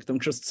this effect. I'm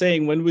just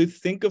saying, when we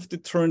think of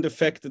deterrent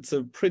effect, it's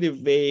a pretty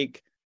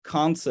vague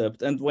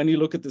concept. And when you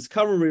look at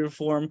discovery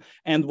reform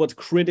and what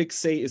critics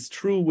say is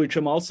true, which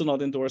I'm also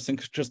not endorsing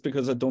just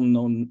because I don't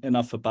know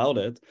enough about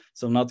it.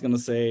 So I'm not going to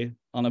say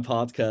on a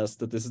podcast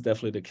that this is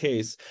definitely the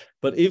case.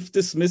 But if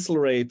dismissal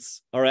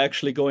rates are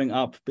actually going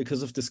up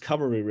because of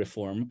discovery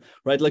reform,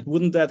 right? Like,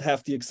 wouldn't that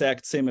have the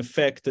exact same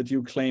effect that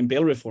you claim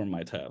bail reform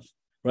might have,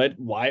 right?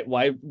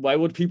 Why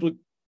would people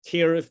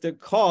care if they're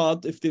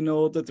caught, if they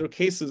know that their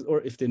cases,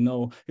 or if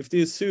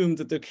they assume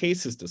that their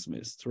case is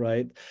dismissed,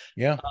 right?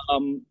 Yeah.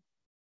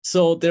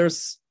 So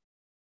there's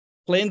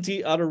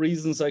plenty other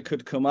reasons I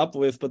could come up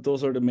with, but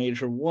those are the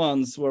major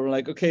ones where we're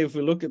like, okay, if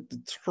we look at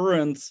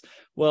deterrence,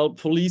 well,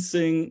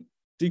 policing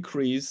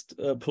decreased,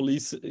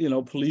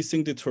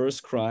 policing deters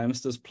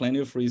crimes. There's plenty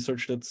of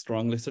research that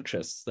strongly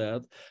suggests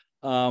that.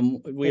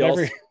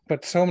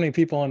 But so many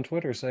people on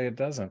Twitter say it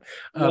doesn't.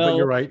 But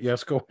you're right.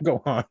 Yes, go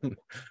on.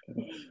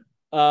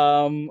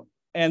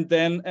 And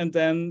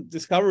then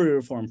discovery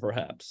reform,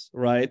 perhaps,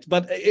 right?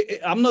 But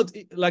I'm not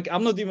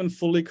even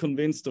fully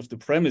convinced of the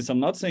premise. I'm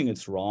not saying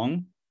it's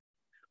wrong,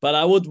 but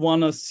I would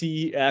want to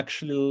see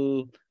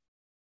actual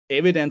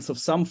evidence of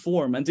some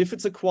form. And if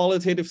it's a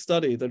qualitative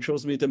study that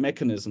shows me the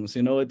mechanisms,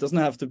 it doesn't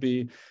have to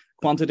be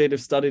quantitative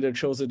study that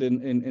shows it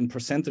in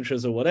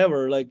percentages or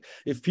whatever. Like,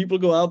 if people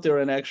go out there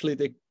and actually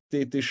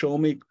they show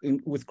me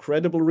with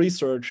credible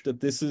research that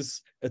this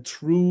is a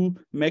true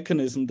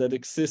mechanism that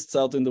exists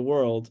out in the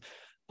world,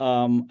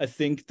 I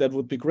think that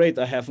would be great.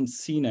 I haven't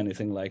seen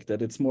anything like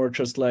that. It's more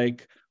just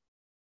like,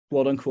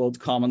 quote unquote,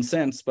 common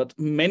sense, but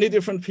many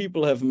different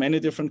people have many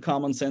different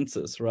common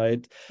senses,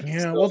 right?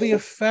 Yeah, well, the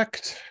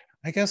effect,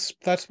 I guess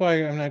that's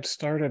why I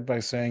started by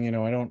saying,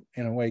 I don't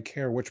in a way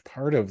care which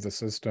part of the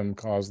system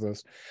caused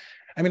this.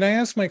 I mean, I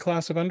asked my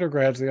class of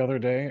undergrads the other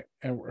day,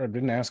 or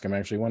didn't ask them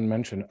actually, one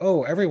mentioned,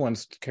 oh,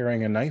 everyone's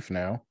carrying a knife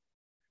now.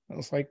 I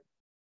was like,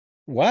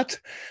 what?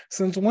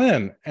 Since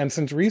when? And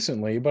since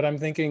recently. But I'm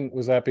thinking,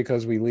 was that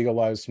because we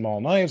legalized small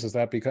knives? Is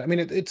that because, I mean,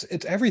 it's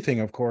everything,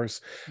 of course,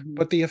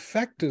 but the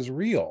effect is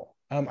real.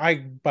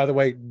 I, by the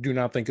way, do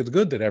not think it's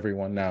good that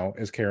everyone now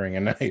is carrying a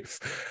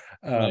knife,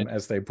 right,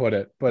 as they put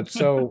it. But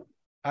so,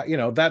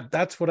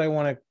 that's what I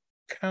want to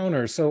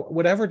counter. So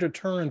whatever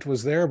deterrent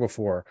was there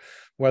before,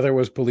 whether it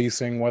was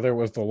policing, whether it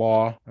was the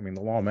law, I mean,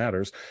 the law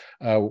matters,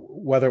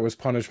 whether it was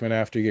punishment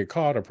after you get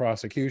caught or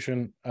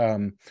prosecution,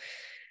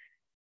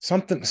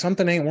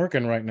 something ain't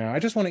working right now. I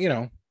just want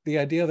to, the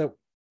idea that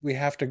we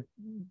have to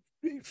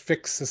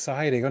fix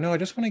society. No, I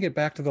just want to get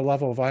back to the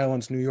level of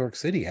violence New York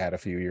City had a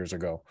few years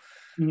ago.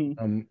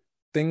 Mm-hmm.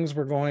 Things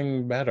were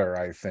going better,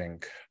 I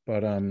think.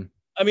 But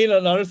I mean,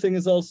 another thing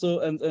is also,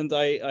 and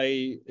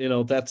I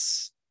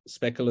that's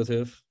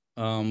speculative.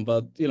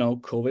 But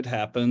COVID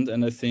happened,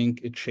 and I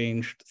think it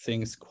changed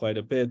things quite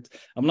a bit.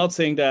 I'm not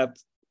saying that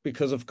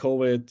because of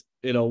COVID,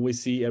 we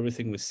see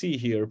everything we see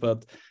here,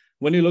 but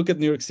when you look at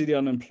New York City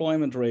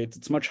unemployment rate,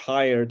 it's much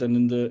higher than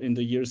in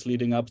the years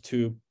leading up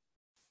to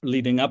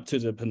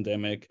the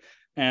pandemic,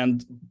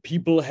 and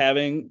people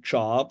having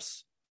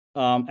jobs.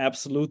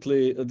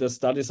 Absolutely, there's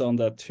studies on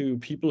that too.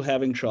 People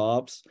having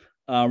jobs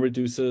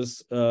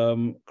reduces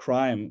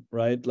crime,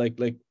 right? Like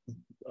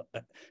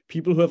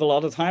people who have a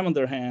lot of time on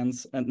their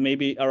hands and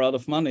maybe are out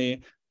of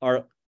money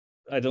are.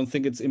 I don't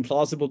think it's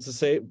implausible to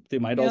say they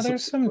might also.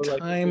 There's some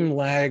time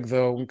lag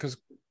though, because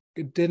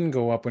it didn't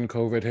go up when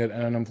COVID hit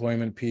and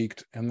unemployment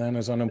peaked, and then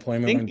as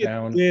unemployment went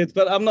down. It did,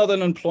 but I'm not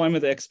an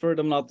employment expert.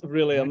 I'm not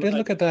really. I did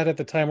look at that at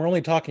the time. We're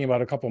only talking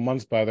about a couple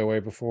months, by the way,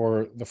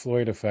 before the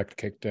Floyd effect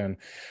kicked in.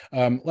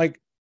 But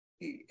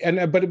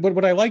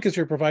what I like is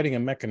you're providing a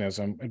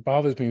mechanism. It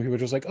bothers me when people are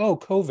just like, oh,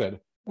 COVID.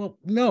 Well,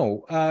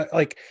 no,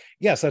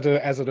 yes,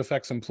 as it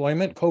affects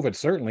employment, COVID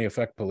certainly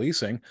affects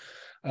policing.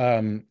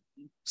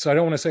 So I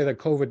don't want to say that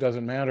COVID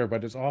doesn't matter,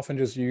 but it's often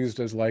just used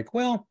as like,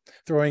 well,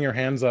 throwing your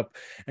hands up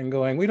and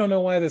going, we don't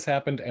know why this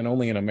happened, and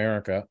only in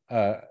America,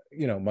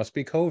 must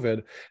be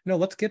COVID. No,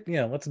 let's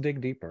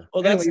dig deeper.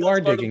 Well, that's you are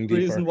digging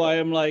deeper. The reason why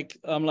I'm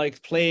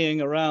like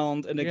playing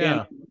around, and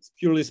again, it's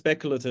purely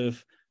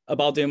speculative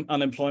about the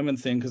unemployment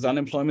thing, because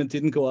unemployment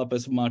didn't go up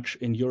as much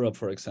in Europe,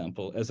 for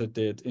example, as it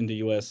did in the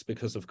US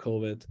because of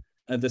COVID.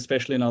 And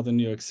especially not in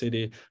New York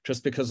City,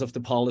 just because of the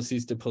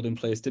policies they put in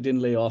place. They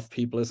didn't lay off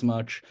people as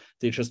much.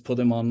 They just put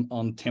them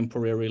on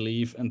temporary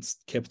leave and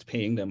kept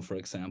paying them, for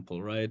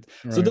example, right?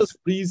 So there's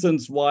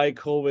reasons why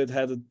COVID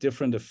had a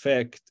different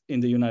effect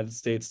in the United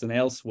States than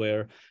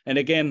elsewhere. And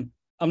again,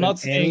 I'm not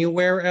saying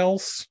anywhere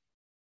else.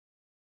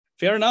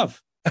 Fair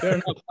enough. Fair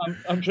enough.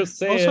 I'm just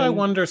saying. Also, I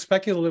wonder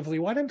speculatively,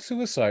 why didn't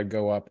suicide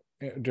go up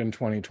in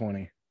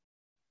 2020?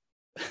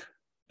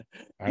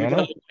 I don't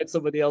know. Get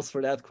somebody else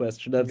for that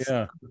question. That's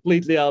Yeah.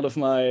 completely out of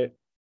my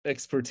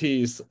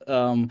expertise.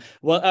 Mine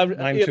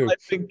too. I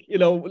think,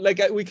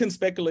 we can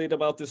speculate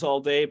about this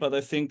all day, but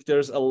I think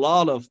there's a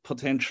lot of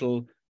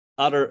potential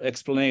other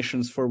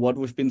explanations for what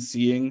we've been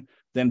seeing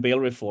than bail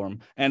reform.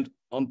 And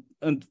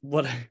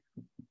what I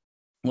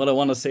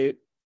want to say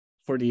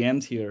for the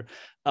end here,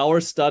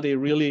 our study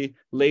really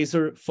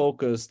laser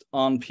focused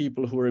on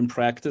people who are in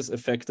practice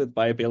affected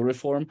by bail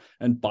reform,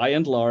 and by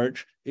and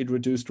large it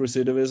reduced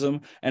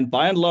recidivism. And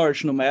by and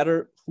large, no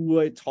matter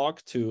who I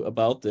talked to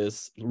about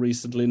this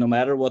recently, no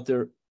matter what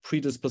their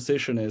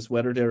predisposition is,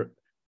 whether they're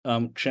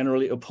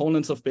generally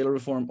opponents of bail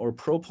reform or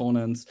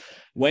proponents,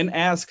 when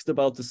asked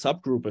about the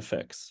subgroup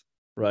effects,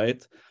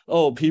 right?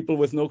 Oh, people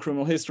with no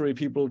criminal history,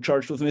 people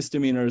charged with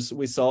misdemeanors,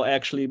 we saw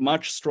actually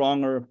much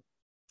stronger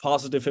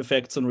positive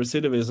effects on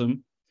recidivism,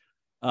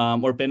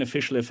 or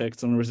beneficial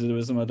effects on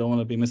recidivism. I don't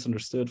want to be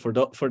misunderstood for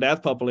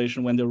that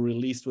population when they're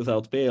released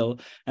without bail.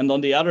 And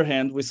on the other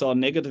hand, we saw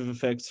negative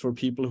effects for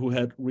people who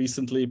had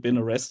recently been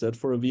arrested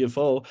for a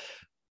VFO.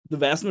 The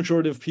vast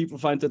majority of people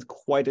find that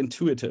quite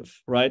intuitive,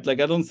 right?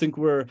 Like, I don't think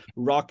we're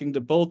rocking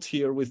the boat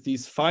here with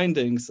these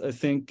findings. I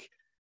think,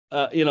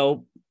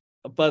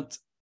 but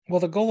well,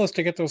 the goal is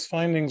to get those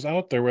findings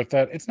out there with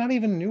that. It's not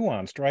even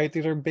nuanced, right?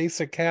 These are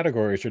basic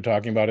categories you're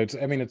talking about. It's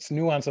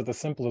nuanced at the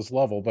simplest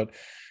level, but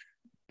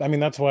I mean,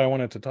 that's why I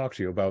wanted to talk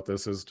to you about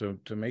this, is to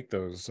make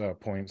those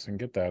points and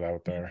get that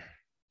out there.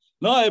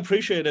 No, I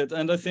appreciate it.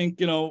 And I think,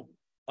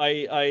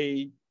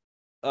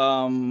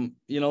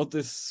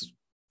 this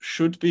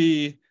should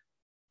be,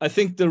 I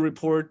think the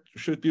report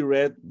should be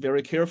read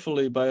very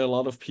carefully by a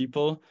lot of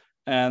people.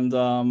 And,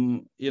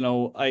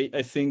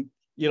 I think,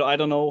 I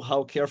don't know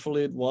how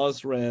carefully it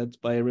was read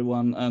by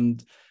everyone.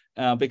 And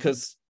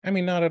because...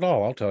 not at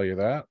all. I'll tell you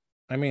that.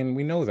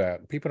 We know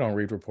that. People don't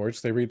read reports.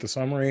 They read the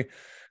summary.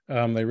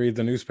 They read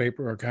the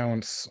newspaper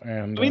accounts.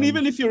 And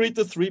even if you read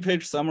the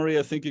 3-page summary,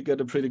 I think you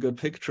get a pretty good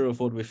picture of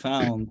what we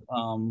found.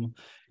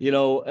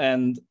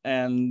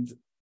 And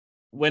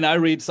when I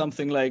read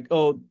something like,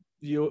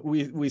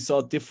 we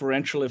saw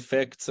differential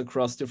effects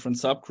across different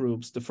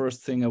subgroups, the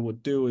first thing I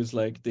would do is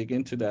dig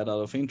into that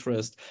out of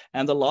interest.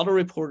 And a lot of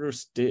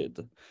reporters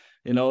did,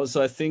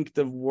 so I think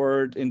the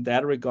word in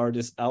that regard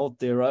is out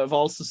there. I've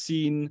also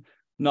seen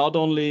not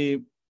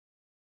only,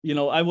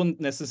 I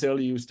wouldn't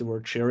necessarily use the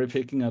word cherry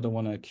picking. I don't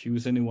want to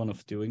accuse anyone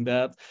of doing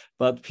that,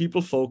 but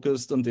people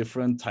focused on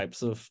different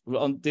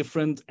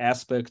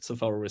aspects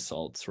of our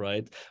results,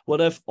 right? What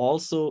I've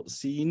also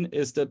seen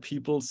is that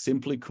people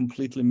simply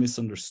completely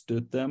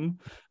misunderstood them.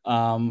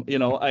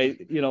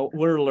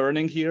 We're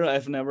learning here.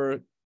 I've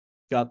never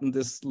gotten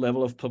this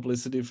level of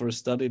publicity for a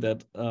study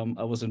that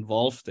I was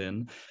involved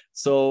in.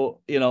 So,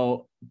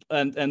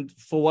 and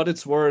for what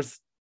it's worth,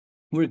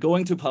 we're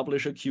going to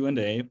publish a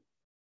Q&A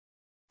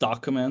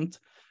document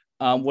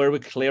where we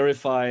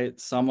clarify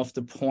some of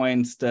the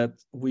points that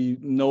we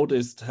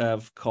noticed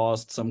have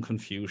caused some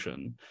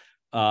confusion,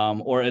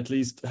 or at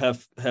least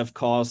have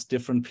caused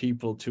different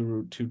people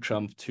to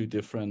jump to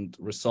different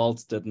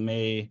results that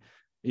may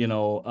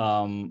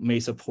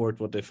support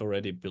what they've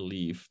already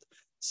believed.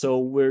 So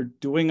we're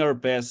doing our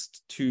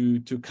best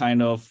to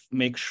kind of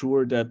make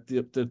sure that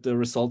the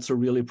results are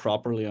really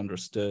properly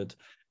understood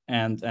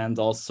and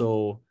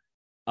also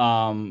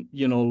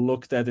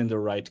looked at in the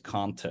right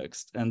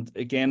context. And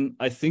again,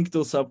 I think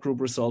those subgroup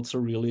results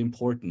are really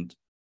important.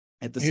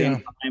 At the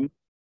same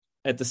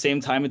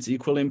time, it's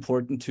equally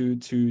important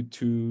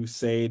to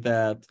say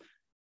that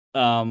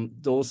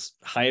those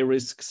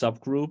high-risk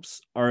subgroups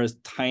are a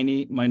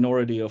tiny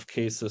minority of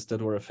cases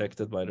that were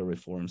affected by the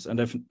reforms.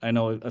 And I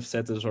know I've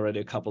said this already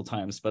a couple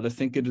times, but I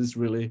think it is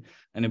really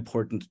an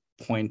important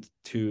point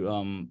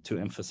to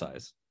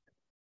emphasize.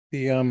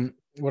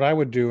 What I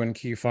would do in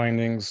key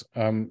findings,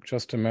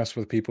 just to mess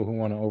with people who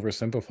want to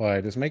oversimplify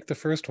it, is make the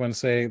first one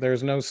say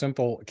there's no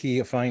simple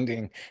key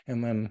finding,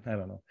 and then I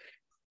don't know.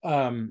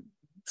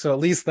 So at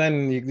least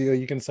then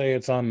you can say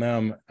it's on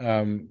them.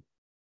 But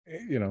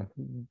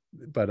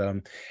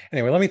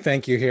anyway, let me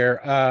thank you here.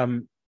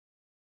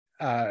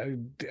 To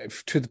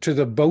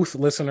the both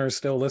listeners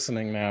still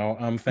listening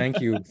now,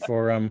 thank you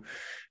for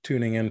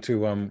tuning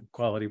into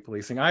Quality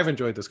Policing. I've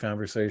enjoyed this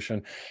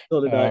conversation. So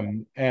did I.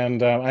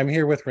 And I'm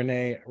here with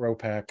Rene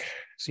Ropca,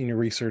 Senior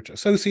Research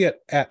Associate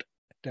at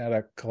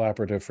Data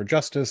Collaborative for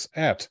Justice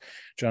at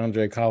John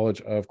Jay College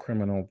of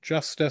Criminal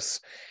Justice,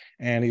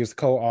 and he is the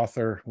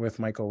co-author with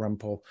Michael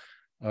Rempel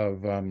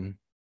of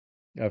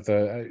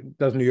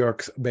Does New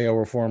York's Bail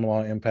Reform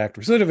Law Impact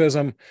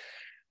Recidivism?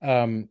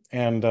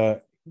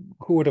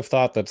 Who would have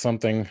thought that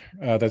something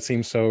that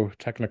seems so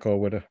technical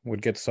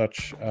would get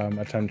such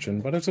attention?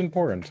 But it's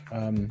important.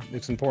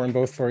 It's important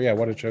both for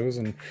what it shows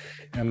and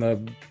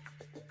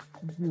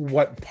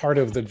what part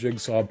of the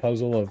jigsaw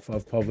puzzle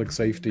of public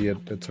safety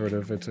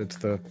it's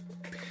the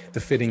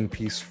fitting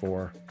piece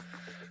for.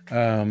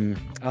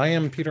 I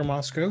am Peter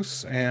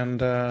Moskos, and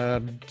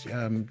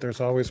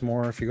there's always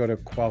more if you go to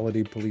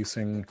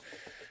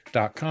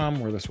qualitypolicing.com,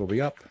 where this will be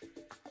up.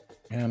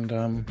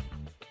 And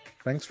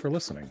thanks for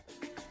listening.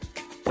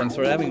 Thanks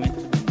for having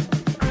me.